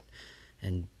complex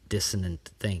and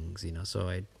dissonant things, you know. So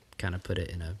I kind of put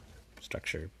it in a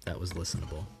structure that was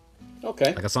listenable,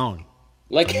 Okay. like a song.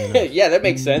 Like, yeah, that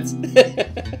makes sense.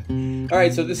 All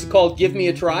right, so this is called Give Me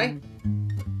a Try.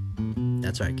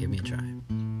 That's right. Give me a try.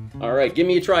 All right, Give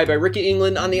Me a Try by Ricky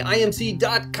England on the IMC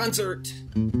concert.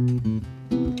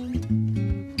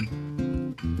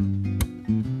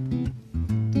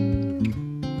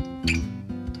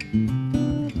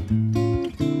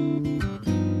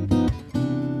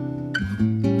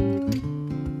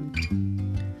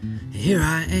 Here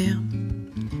I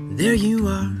am, there you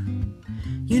are.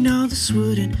 You know this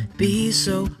wouldn't be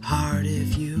so hard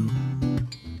if you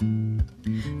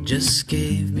just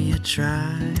gave me a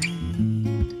try.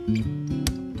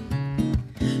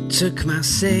 Took my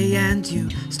say and you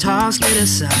tossed it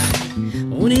aside.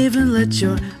 Won't even let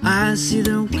your eyes see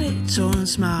the way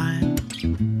towards mine.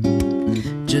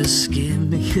 Just give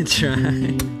me a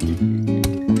try.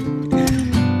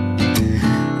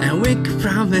 And we could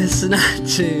promise not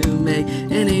to make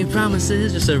any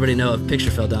promises. Just so everybody know, a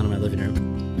picture fell down in my living room.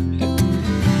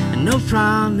 And no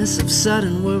promise of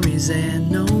sudden worries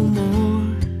and no more.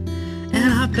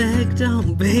 And I beg,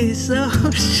 don't be so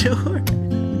sure.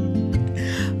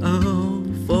 Oh,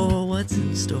 for what's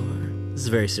in store. This is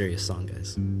a very serious song,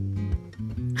 guys.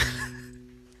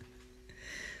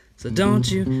 So don't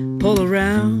you pull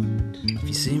around if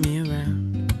you see me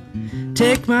around.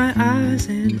 Take my eyes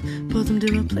and put them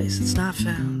to a place that's not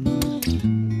found.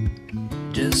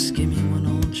 Just give me one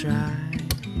old try.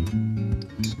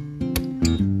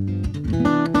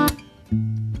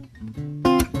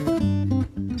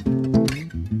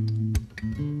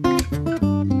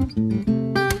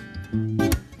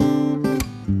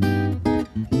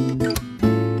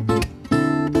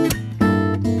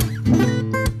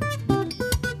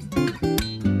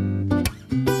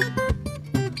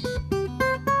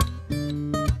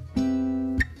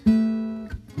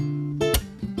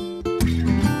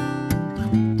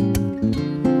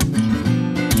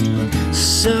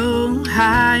 So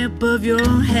high above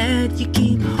your head, you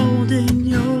keep holding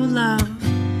your love.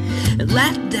 And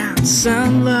let down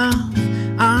some love.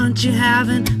 Aren't you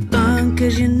having fun?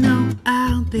 'Cause you know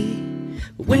I'll be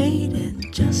waiting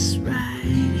just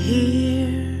right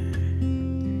here.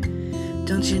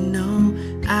 Don't you know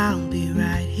I'll be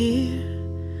right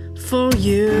here for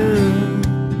you?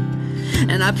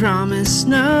 And I promise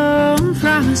no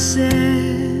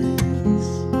promises.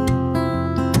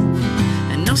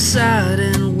 No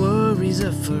sudden worries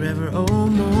of forever or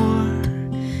more.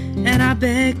 And I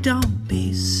beg, don't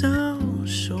be so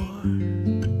sure.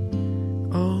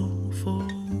 Oh, for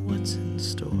what's in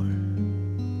store.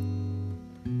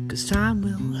 'Cause time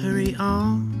will hurry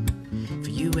on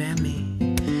for you and me,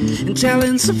 and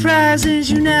telling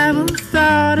surprises you never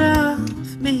thought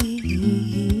of me.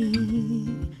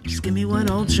 Just give me one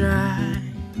old try.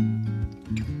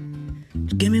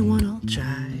 Just give me one old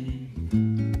try.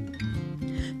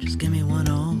 Just give me one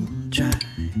old try.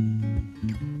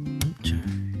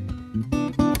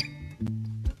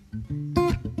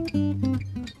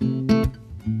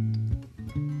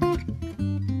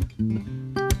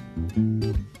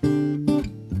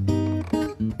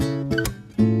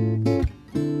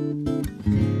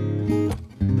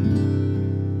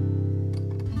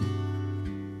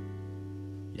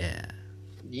 Yeah.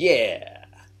 Yeah.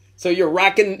 So you're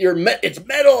rocking, it's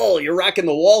metal. You're rocking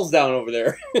the walls down over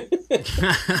there.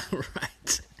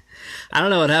 Right. I don't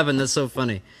know what happened. That's so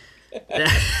funny.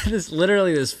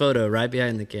 Literally this photo right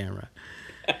behind the camera.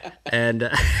 And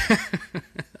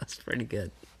that's pretty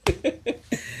good.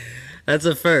 That's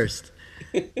a first.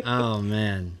 Oh,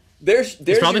 man. There's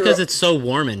It's probably because it's so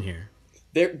warm in here.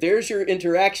 There's your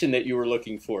interaction that you were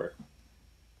looking for.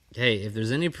 Hey, if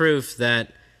there's any proof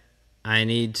that I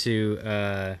need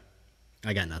to...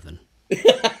 I got nothing.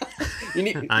 You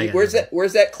need. I got Where's it.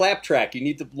 Where's that clap track? You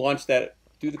need to launch that.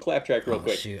 Do the clap track real Oh,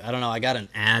 quick. shoot. I don't know. I got an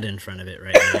ad in front of it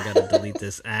right now. I got to delete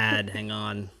this ad. Hang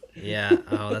on. Yeah.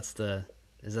 Oh, that's the.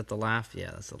 Is that the laugh?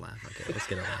 Yeah, that's the laugh. Okay, let's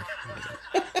get a laugh.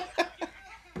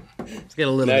 Let's get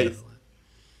a little bit of a laugh.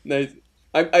 Nice.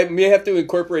 I may have to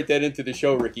incorporate that into the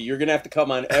show, Ricky. You're gonna have to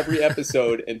come on every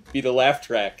episode and be the laugh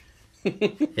track.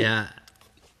 Yeah.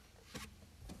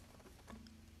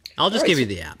 I'll just All right, give you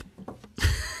the app.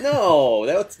 No,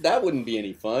 that wouldn't be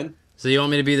any fun. So you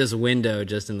want me to be this window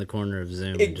just in the corner of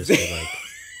Zoom and just be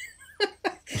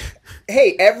like,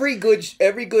 Hey, every good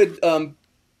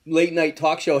late night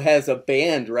talk show has a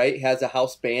band, right? Has a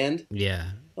house band.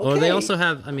 yeah. Okay. Or they also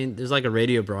have, I mean, there's like a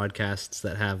radio broadcasts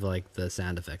that have like the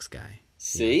sound effects guy.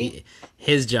 See?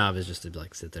 His job is just to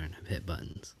like sit there and hit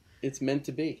buttons. It's meant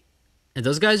to be. And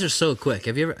those guys are so quick.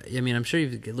 Have you ever, I mean, I'm sure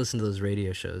you've listened to those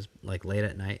radio shows like late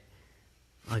at night.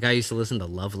 Like I used to listen to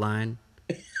Loveline,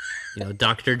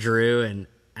 Dr. Drew and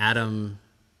Adam.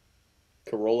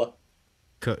 Carolla.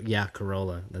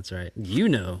 Carolla. That's right.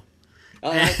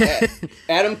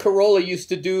 Adam Carolla used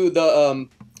to do the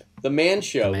Man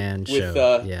Show.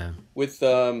 With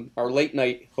our late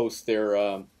night host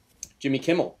there, Jimmy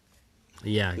Kimmel.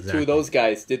 Yeah, The exactly. two of those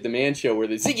guys did the Man Show where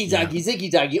the ziggy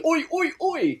zaggy, oi oi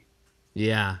oi.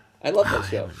 Yeah. I love that I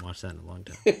show. haven't watched that in a long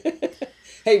time.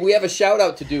 Hey, we have a shout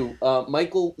out to do.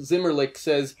 Michael Zimmerlich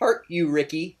says, "Heart you,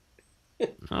 Ricky."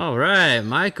 All right,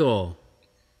 Michael.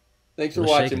 Thanks for No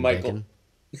watching, shaking, Michael.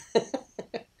 bacon.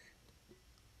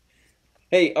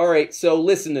 Hey, all right. So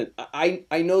listen, I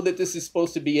know that this is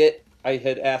supposed to be it. I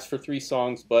had asked for 3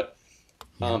 songs, but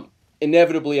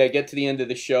inevitably I get to the end of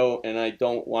the show and I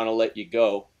don't want to let you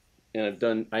go.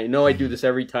 And I know I do this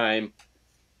every time,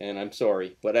 and I'm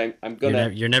sorry, but I'm gonna.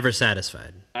 You're never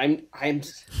satisfied.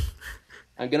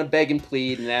 I'm gonna beg and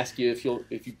plead and ask you if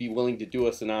you'd be willing to do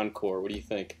us an encore. What do you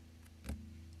think?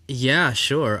 Yeah,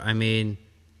 sure. I mean,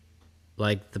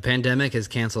 like the pandemic has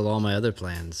canceled all my other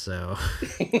plans, so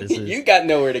You got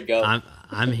nowhere to go.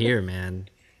 I'm here, man.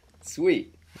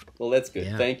 Sweet. Well, that's good.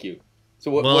 Yeah. Thank you.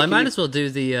 So what? Well, what I can might you- as well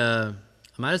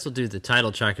do the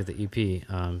title track of the EP.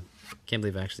 Can't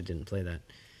believe I actually didn't play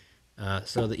that.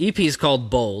 So the EP is called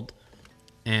Bold,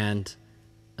 and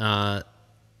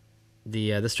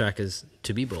this track is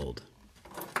To Be Bold.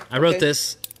 I wrote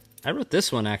this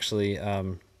one actually.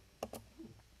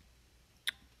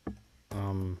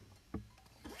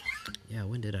 Yeah,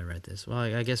 when did I write this? Well,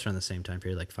 I guess around the same time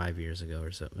period, like 5 years ago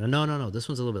or so. No. This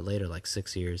one's a little bit later, like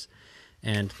 6 years.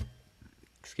 And,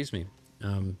 excuse me,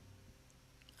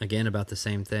 again about the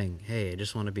same thing. Hey, I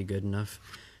just want to be good enough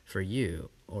for you,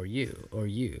 or you, or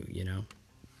you know?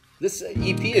 This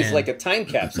EP is like a time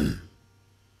capsule.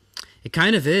 It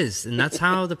kind of is, and that's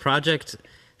how the project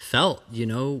felt.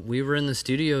 We were in the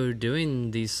studio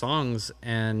doing these songs,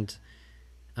 and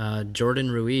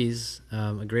Jordan Ruiz,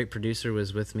 a great producer,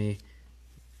 was with me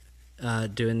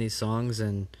doing these songs,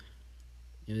 and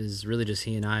it was really just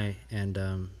he and I,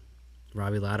 and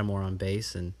Robbie Lattimore on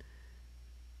bass, and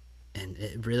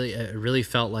it really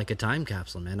felt like a time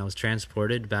capsule, man. I was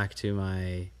transported back to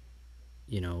my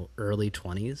early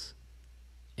 20s.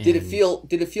 Did it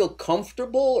feel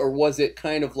comfortable, or was it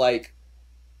kind of like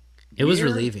It was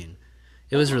weird? relieving.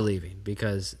 It was relieving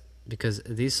because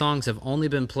these songs have only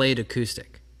been played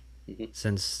acoustic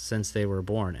since they were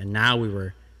born, and now we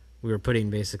were putting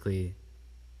basically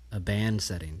a band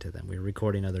setting to them. We were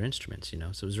recording other instruments, so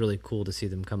it was really cool to see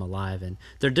them come alive, and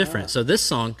they're different. So this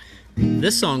song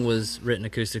was written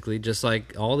acoustically just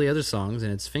like all the other songs,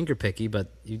 and it's finger picky, but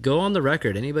you go on the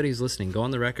record, anybody who's listening, go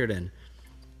on the record and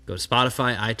go to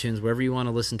Spotify, iTunes, wherever you want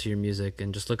to listen to your music,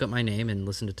 and just look up my name and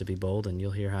listen to be Bold, and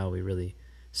you'll hear how we really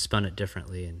spun it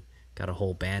differently and got a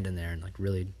whole band in there and like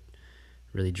really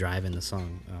driving the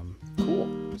song.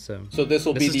 Cool. So this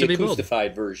will be is the To Be Bold.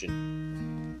 acoustified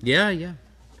version. Yeah.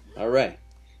 All right.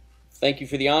 Thank you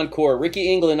for the encore, Ricky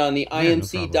England on the no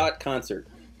IMC problem. concert.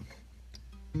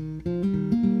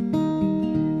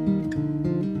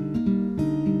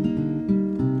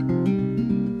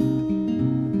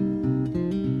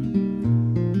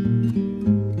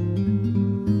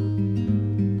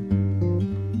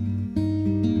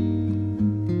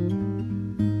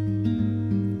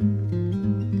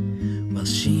 Well,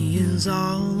 she is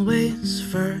always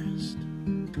first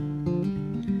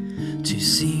to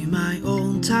see my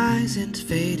old ties and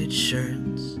faded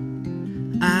shirts.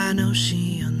 I know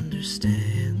she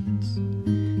understands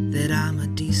that I'm a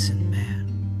decent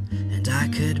man and I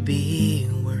could be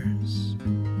worse.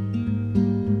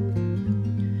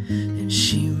 And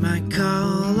she might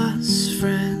call us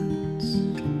friends.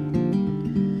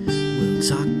 We'll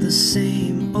talk the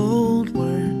same old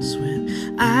words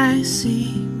when I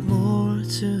see more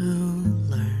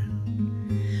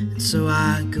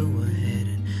go ahead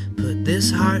and put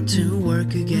this heart to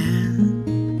work again.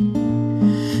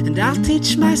 And I'll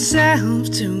teach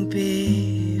myself to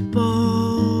be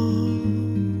bold,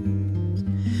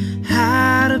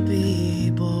 how to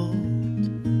be bold.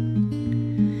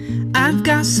 I've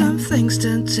got some things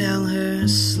to tell her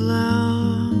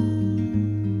slow,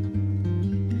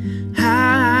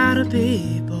 how to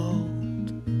be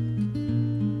bold.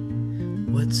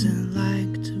 What's it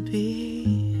like to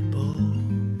be bold?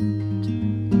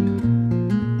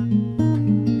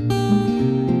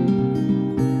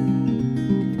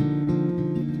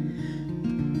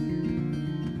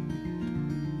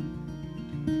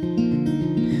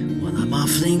 Well, I'm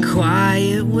awfully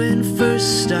quiet when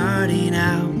first starting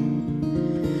out.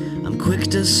 I'm quick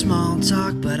to small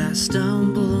talk, but I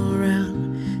stumble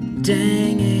around.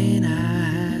 Dang, ain't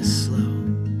I slow?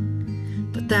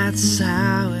 But that's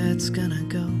how it's gonna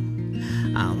go.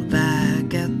 I'm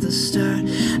back at the start.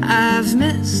 I've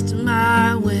missed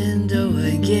my window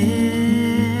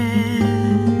again.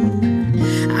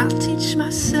 I'll teach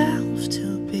myself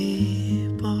to be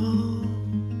bold,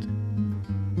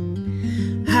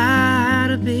 how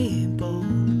to be bold.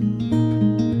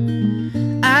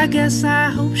 I guess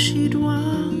I hope she'd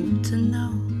want to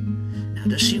know. Now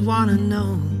does she wanna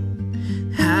know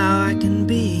how I can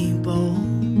be bold?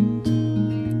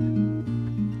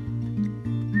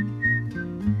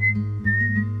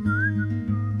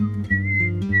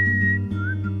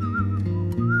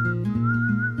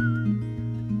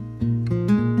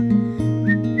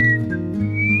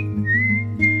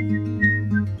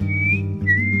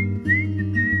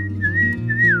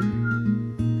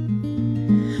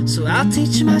 So I'll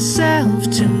teach myself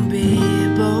to be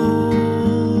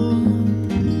bold,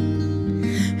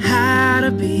 how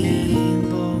to be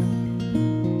bold.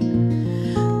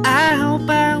 I hope,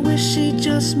 I wish she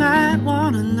just might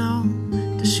wanna know.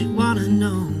 Does she wanna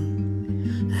know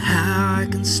how I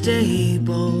can stay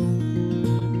bold?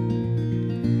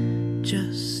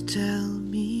 Just tell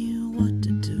me what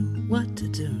to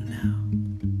do now.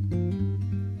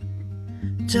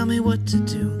 Tell me what to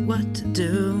do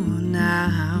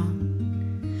now.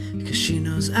 Cause she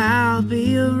knows I'll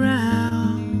be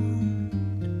around.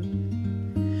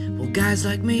 Well, guys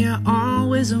like me are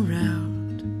always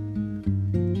around.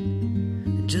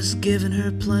 And just giving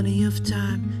her plenty of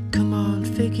time. Come on,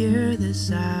 figure this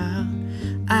out.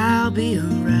 I'll be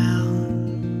around.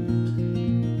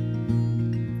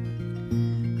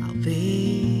 I'll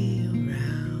be around.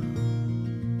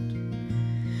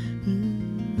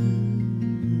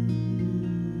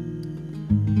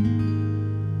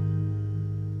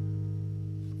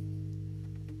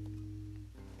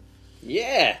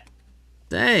 Yeah.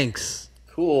 Thanks.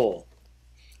 Cool.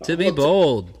 To be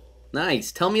bold.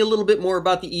 Nice. Tell me a little bit more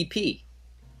about the EP.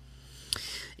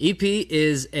 EP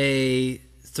is a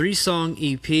 3-song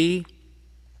EP.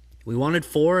 We wanted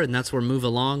 4, and that's where Move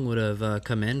Along would have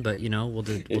come in, but we'll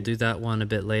do that one a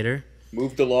bit later.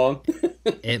 Moved along.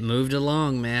 It moved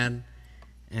along, man,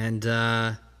 and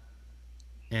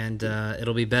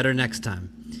it'll be better next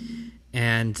time.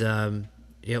 And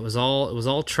it was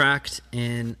all tracked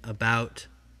in about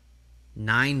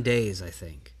 9 days, I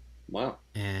think. Wow.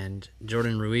 And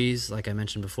Jordan Ruiz, like I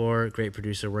mentioned before, great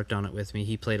producer, worked on it with me.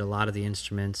 He played a lot of the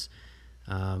instruments.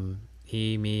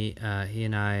 He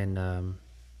and I and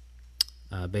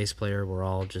bass player were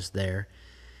all just there.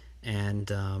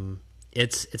 And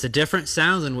it's a different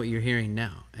sound than what you're hearing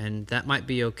now, and that might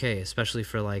be okay, especially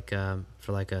for like a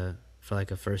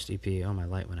first EP. Oh, my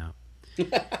light went out.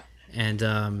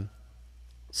 And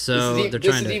so they're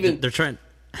trying to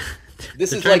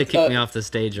kick me off the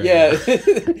stage right now.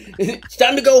 It's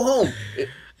time to go home.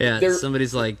 Yeah,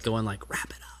 somebody's like going like, wrap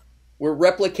it up. We're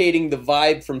replicating the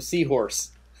vibe from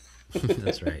Seahorse.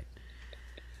 That's right.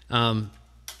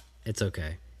 It's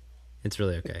okay. It's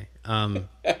really okay.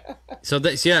 So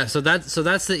that's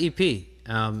the EP.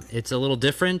 It's a little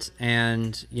different,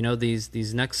 and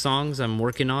these next songs I'm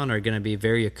working on are going to be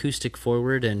very acoustic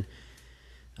forward, and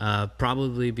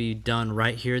probably be done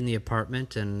right here in the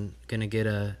apartment, and gonna get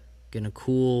a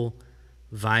cool,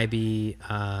 vibey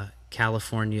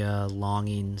California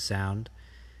longing sound,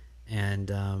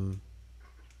 and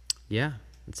yeah,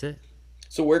 that's it.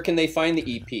 So where can they find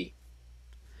the EP?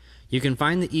 You can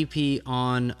find the EP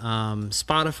on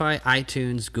Spotify,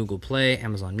 iTunes, Google Play,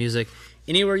 Amazon Music,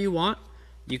 anywhere you want.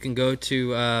 You can go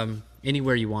to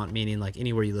anywhere you want, meaning like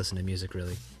anywhere you listen to music,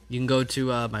 really. You can go to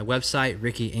my website,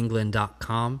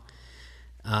 rickyengland.com.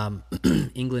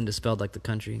 England is spelled like the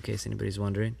country, in case anybody's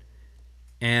wondering.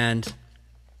 And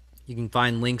you can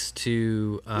find links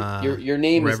to your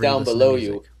name is down below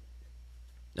you.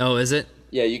 Oh, is it?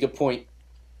 Yeah, you can point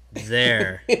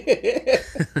there.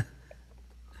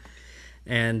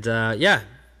 And yeah,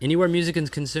 anywhere music is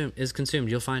consumed,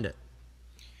 you'll find it.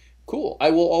 Cool. I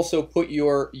will also put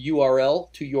your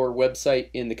URL to your website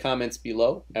in the comments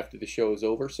below after the show is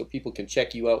over, so people can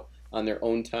check you out on their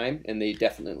own time, and they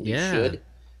definitely should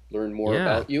learn more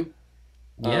about you.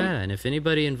 Yeah, and if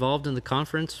anybody involved in the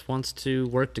conference wants to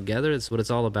work together, that's what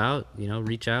it's all about. You know,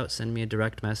 reach out, send me a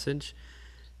direct message.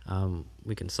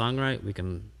 We can songwrite, we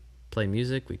can play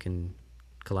music, we can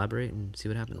collaborate and see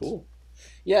what happens. Cool.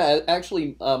 Yeah,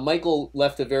 actually, Michael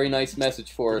left a very nice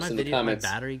message for us in the comments. My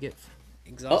battery get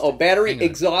exhausted? Uh-oh, battery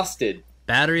exhausted.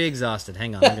 Battery exhausted.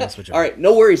 Hang on, I'm going to switch over. All right,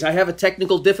 no worries. I have a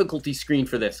technical difficulty screen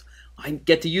for this. I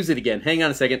get to use it again. Hang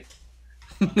on a second.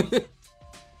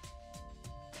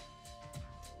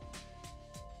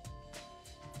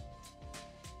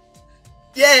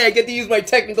 Yeah, I get to use my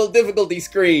technical difficulty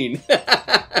screen.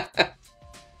 I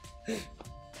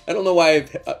don't know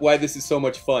why this is so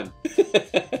much fun.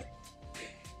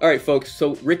 All right, folks.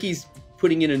 So Ricky's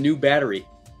putting in a new battery.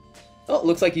 Oh, it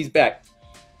looks like he's back.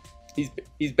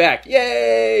 He's back.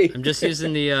 Yay! I'm just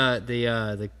using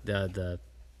the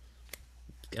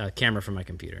camera from my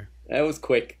computer. That was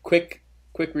quick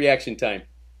reaction time.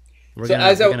 We're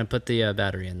gonna put the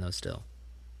battery in though still.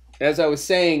 As I was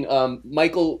saying,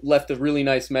 Michael left a really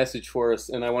nice message for us,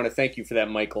 and I want to thank you for that,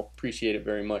 Michael. Appreciate it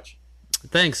very much.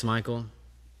 Thanks, Michael.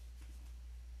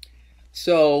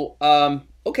 So,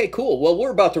 okay, cool. Well,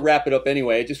 we're about to wrap it up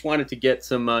anyway. I just wanted to get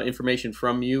some information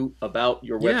from you about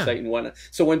your website and whatnot.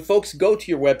 So when folks go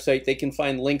to your website, they can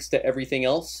find links to everything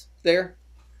else there?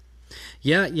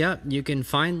 Yeah. You can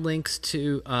find links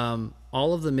to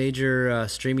all of the major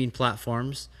streaming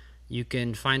platforms. You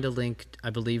can find a link, I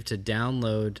believe, to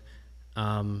download.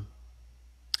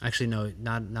 Actually, no,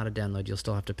 not a download. You'll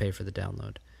still have to pay for the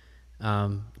download.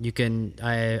 You can.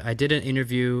 I did an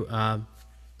interview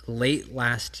late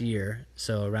last year,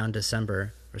 so around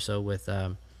December or so, with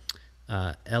LA.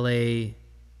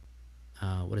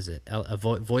 What is it?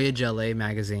 Voyage LA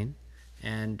magazine,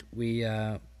 and we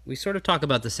sort of talk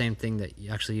about the same thing that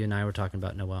actually you and I were talking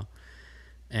about, Noel.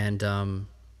 And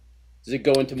does it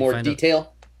go into more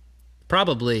detail?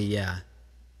 Probably, yeah.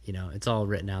 You know, it's all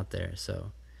written out there,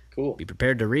 so cool. Be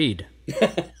prepared to read.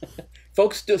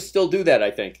 Folks still do that,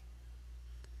 I think.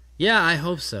 Yeah, I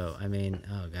hope so. I mean,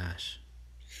 oh gosh.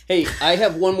 Hey, I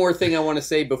have one more thing I want to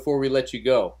say before we let you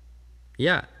go.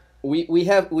 Yeah. We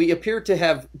appear to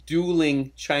have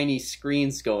dueling Chinese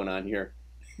screens going on here.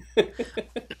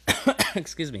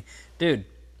 Excuse me. Dude,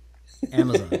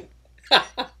 Amazon.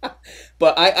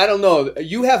 But I don't know.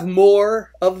 You have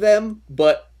more of them,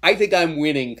 but I think I'm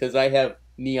winning because I have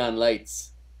neon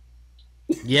lights.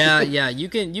 Yeah. You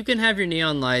can have your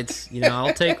neon lights. You know,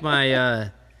 I'll take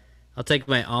my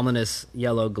ominous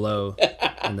yellow glow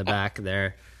in the back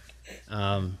there.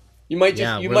 You might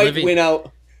win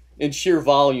out in sheer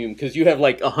volume because you have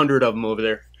like 100 of them over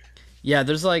there. Yeah,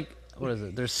 there's like, what is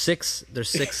it? There's six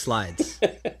slides.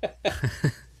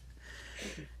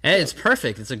 Hey, it's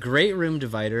perfect. It's a great room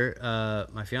divider.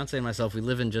 My fiance and myself, we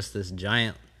live in just this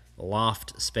giant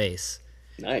loft space.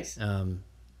 Nice.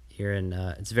 Here in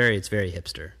it's very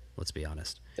hipster. Let's be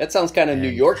honest. That sounds kind of New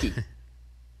Yorky.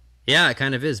 Yeah, it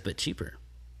kind of is, but cheaper.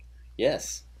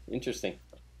 Yes, interesting.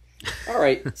 All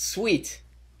right, sweet.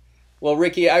 Well,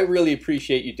 Ricky, I really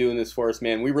appreciate you doing this for us,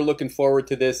 man. We were looking forward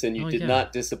to this, and you did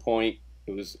not disappoint.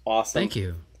 It was awesome. Thank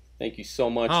you. Thank you so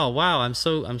much. Oh wow, I'm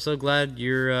so glad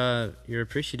you're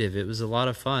appreciative. It was a lot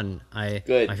of fun.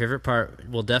 Good. My favorite part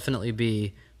will definitely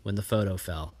be when the photo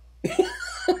fell.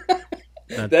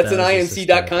 That's an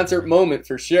IMC.concert moment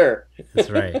for sure. That's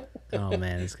right. Oh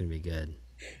man, it's gonna be good.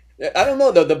 I don't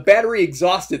know though. The battery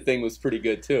exhausted thing was pretty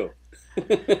good too.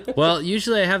 Well,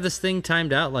 usually I have this thing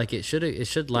timed out. Like it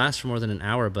should last for more than an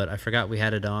hour, but I forgot we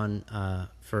had it on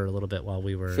for a little bit while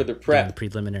we were for the prep, doing the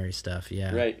preliminary stuff.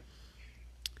 Yeah. Right.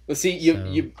 Well, see,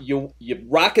 you're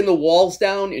rocking the walls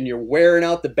down and you're wearing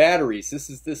out the batteries.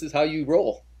 This is how you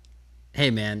roll. Hey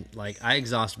man, like I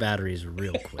exhaust batteries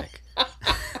real quick.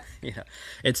 You know,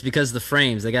 it's because the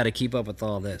frames, they got to keep up with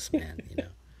all this, man. You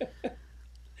know.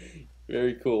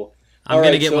 Very cool. I'm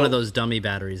gonna get one of those dummy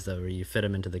batteries though, where you fit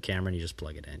them into the camera and you just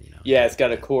plug it in. You know. Yeah, it's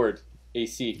got a cord,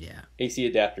 AC. Yeah. AC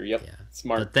adapter. Yep. Yeah.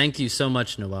 Smart. But thank you so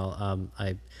much, Noel.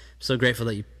 I'm so grateful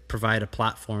that you provide a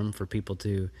platform for people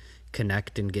to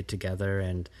connect and get together,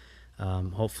 and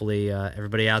hopefully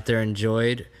everybody out there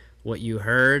enjoyed what you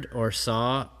heard or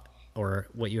saw, or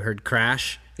what you heard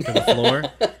crash to the floor.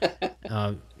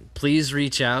 Please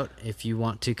reach out if you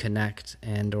want to connect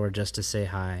and or just to say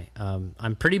hi.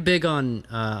 I'm pretty big on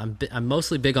I'm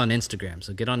mostly big on Instagram,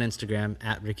 so get on Instagram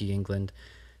at Ricky England.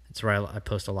 That's where I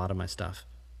post a lot of my stuff.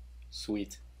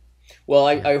 Sweet. Well,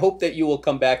 I hope that you will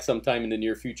come back sometime in the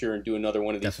near future and do another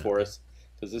one of these for Definitely. us,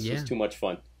 because this Yeah. was too much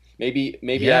fun. Maybe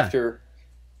Yeah. after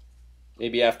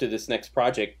this next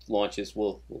project launches,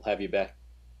 we'll have you back.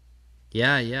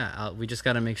 Yeah. We just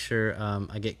got to make sure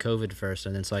I get COVID first,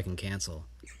 and then so I can cancel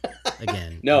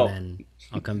again. No. And then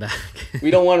I'll come back.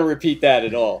 We don't want to repeat that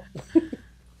at all.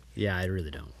 Yeah, I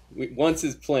really don't. Once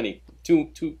is plenty.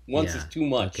 Once is too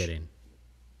much. No kidding.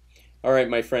 All right,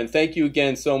 my friend. Thank you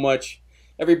again so much.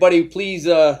 Everybody, please,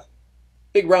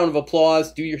 big round of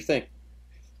applause. Do your thing.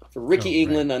 For Ricky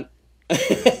England on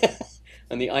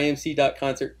on the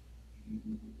IMC.concert.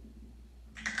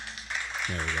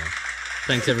 There we go.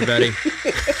 Thanks, everybody.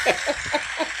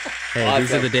 Hey, Awesome.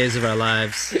 These are the days of our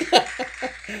lives.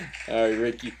 All right,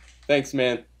 Ricky. Thanks,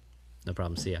 man. No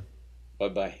problem. See ya.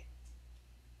 Bye-bye.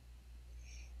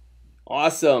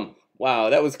 Awesome. Wow,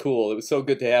 that was cool. It was so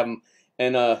good to have him.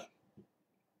 And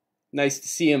nice to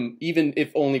see him, even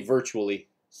if only virtually.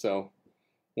 So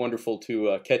wonderful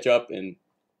to catch up and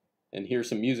hear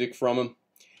some music from him.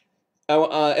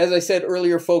 As I said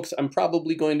earlier, folks, I'm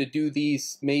probably going to do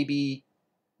these maybe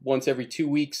once every 2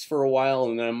 weeks for a while,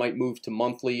 and then I might move to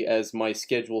monthly as my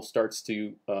schedule starts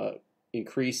to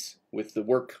increase with the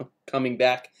work coming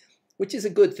back, which is a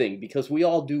good thing because we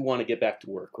all do want to get back to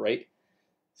work, right?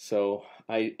 So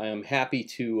I am happy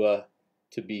to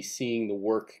be seeing the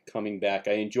work coming back.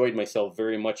 I enjoyed myself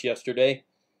very much yesterday.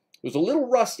 It was a little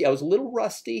rusty. I was a little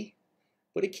rusty,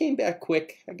 but it came back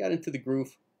quick. I got into the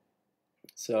groove.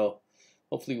 So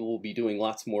hopefully we'll be doing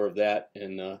lots more of that.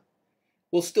 And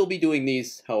we'll still be doing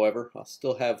these, however. I'll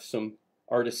still have some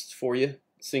artists for you,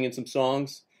 singing some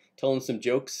songs, telling some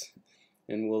jokes,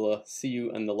 and we'll see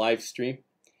you on the live stream.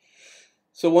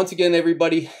 So once again,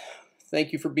 everybody,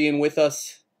 thank you for being with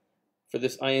us for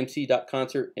this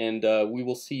IMC.concert, and we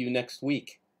will see you next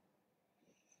week.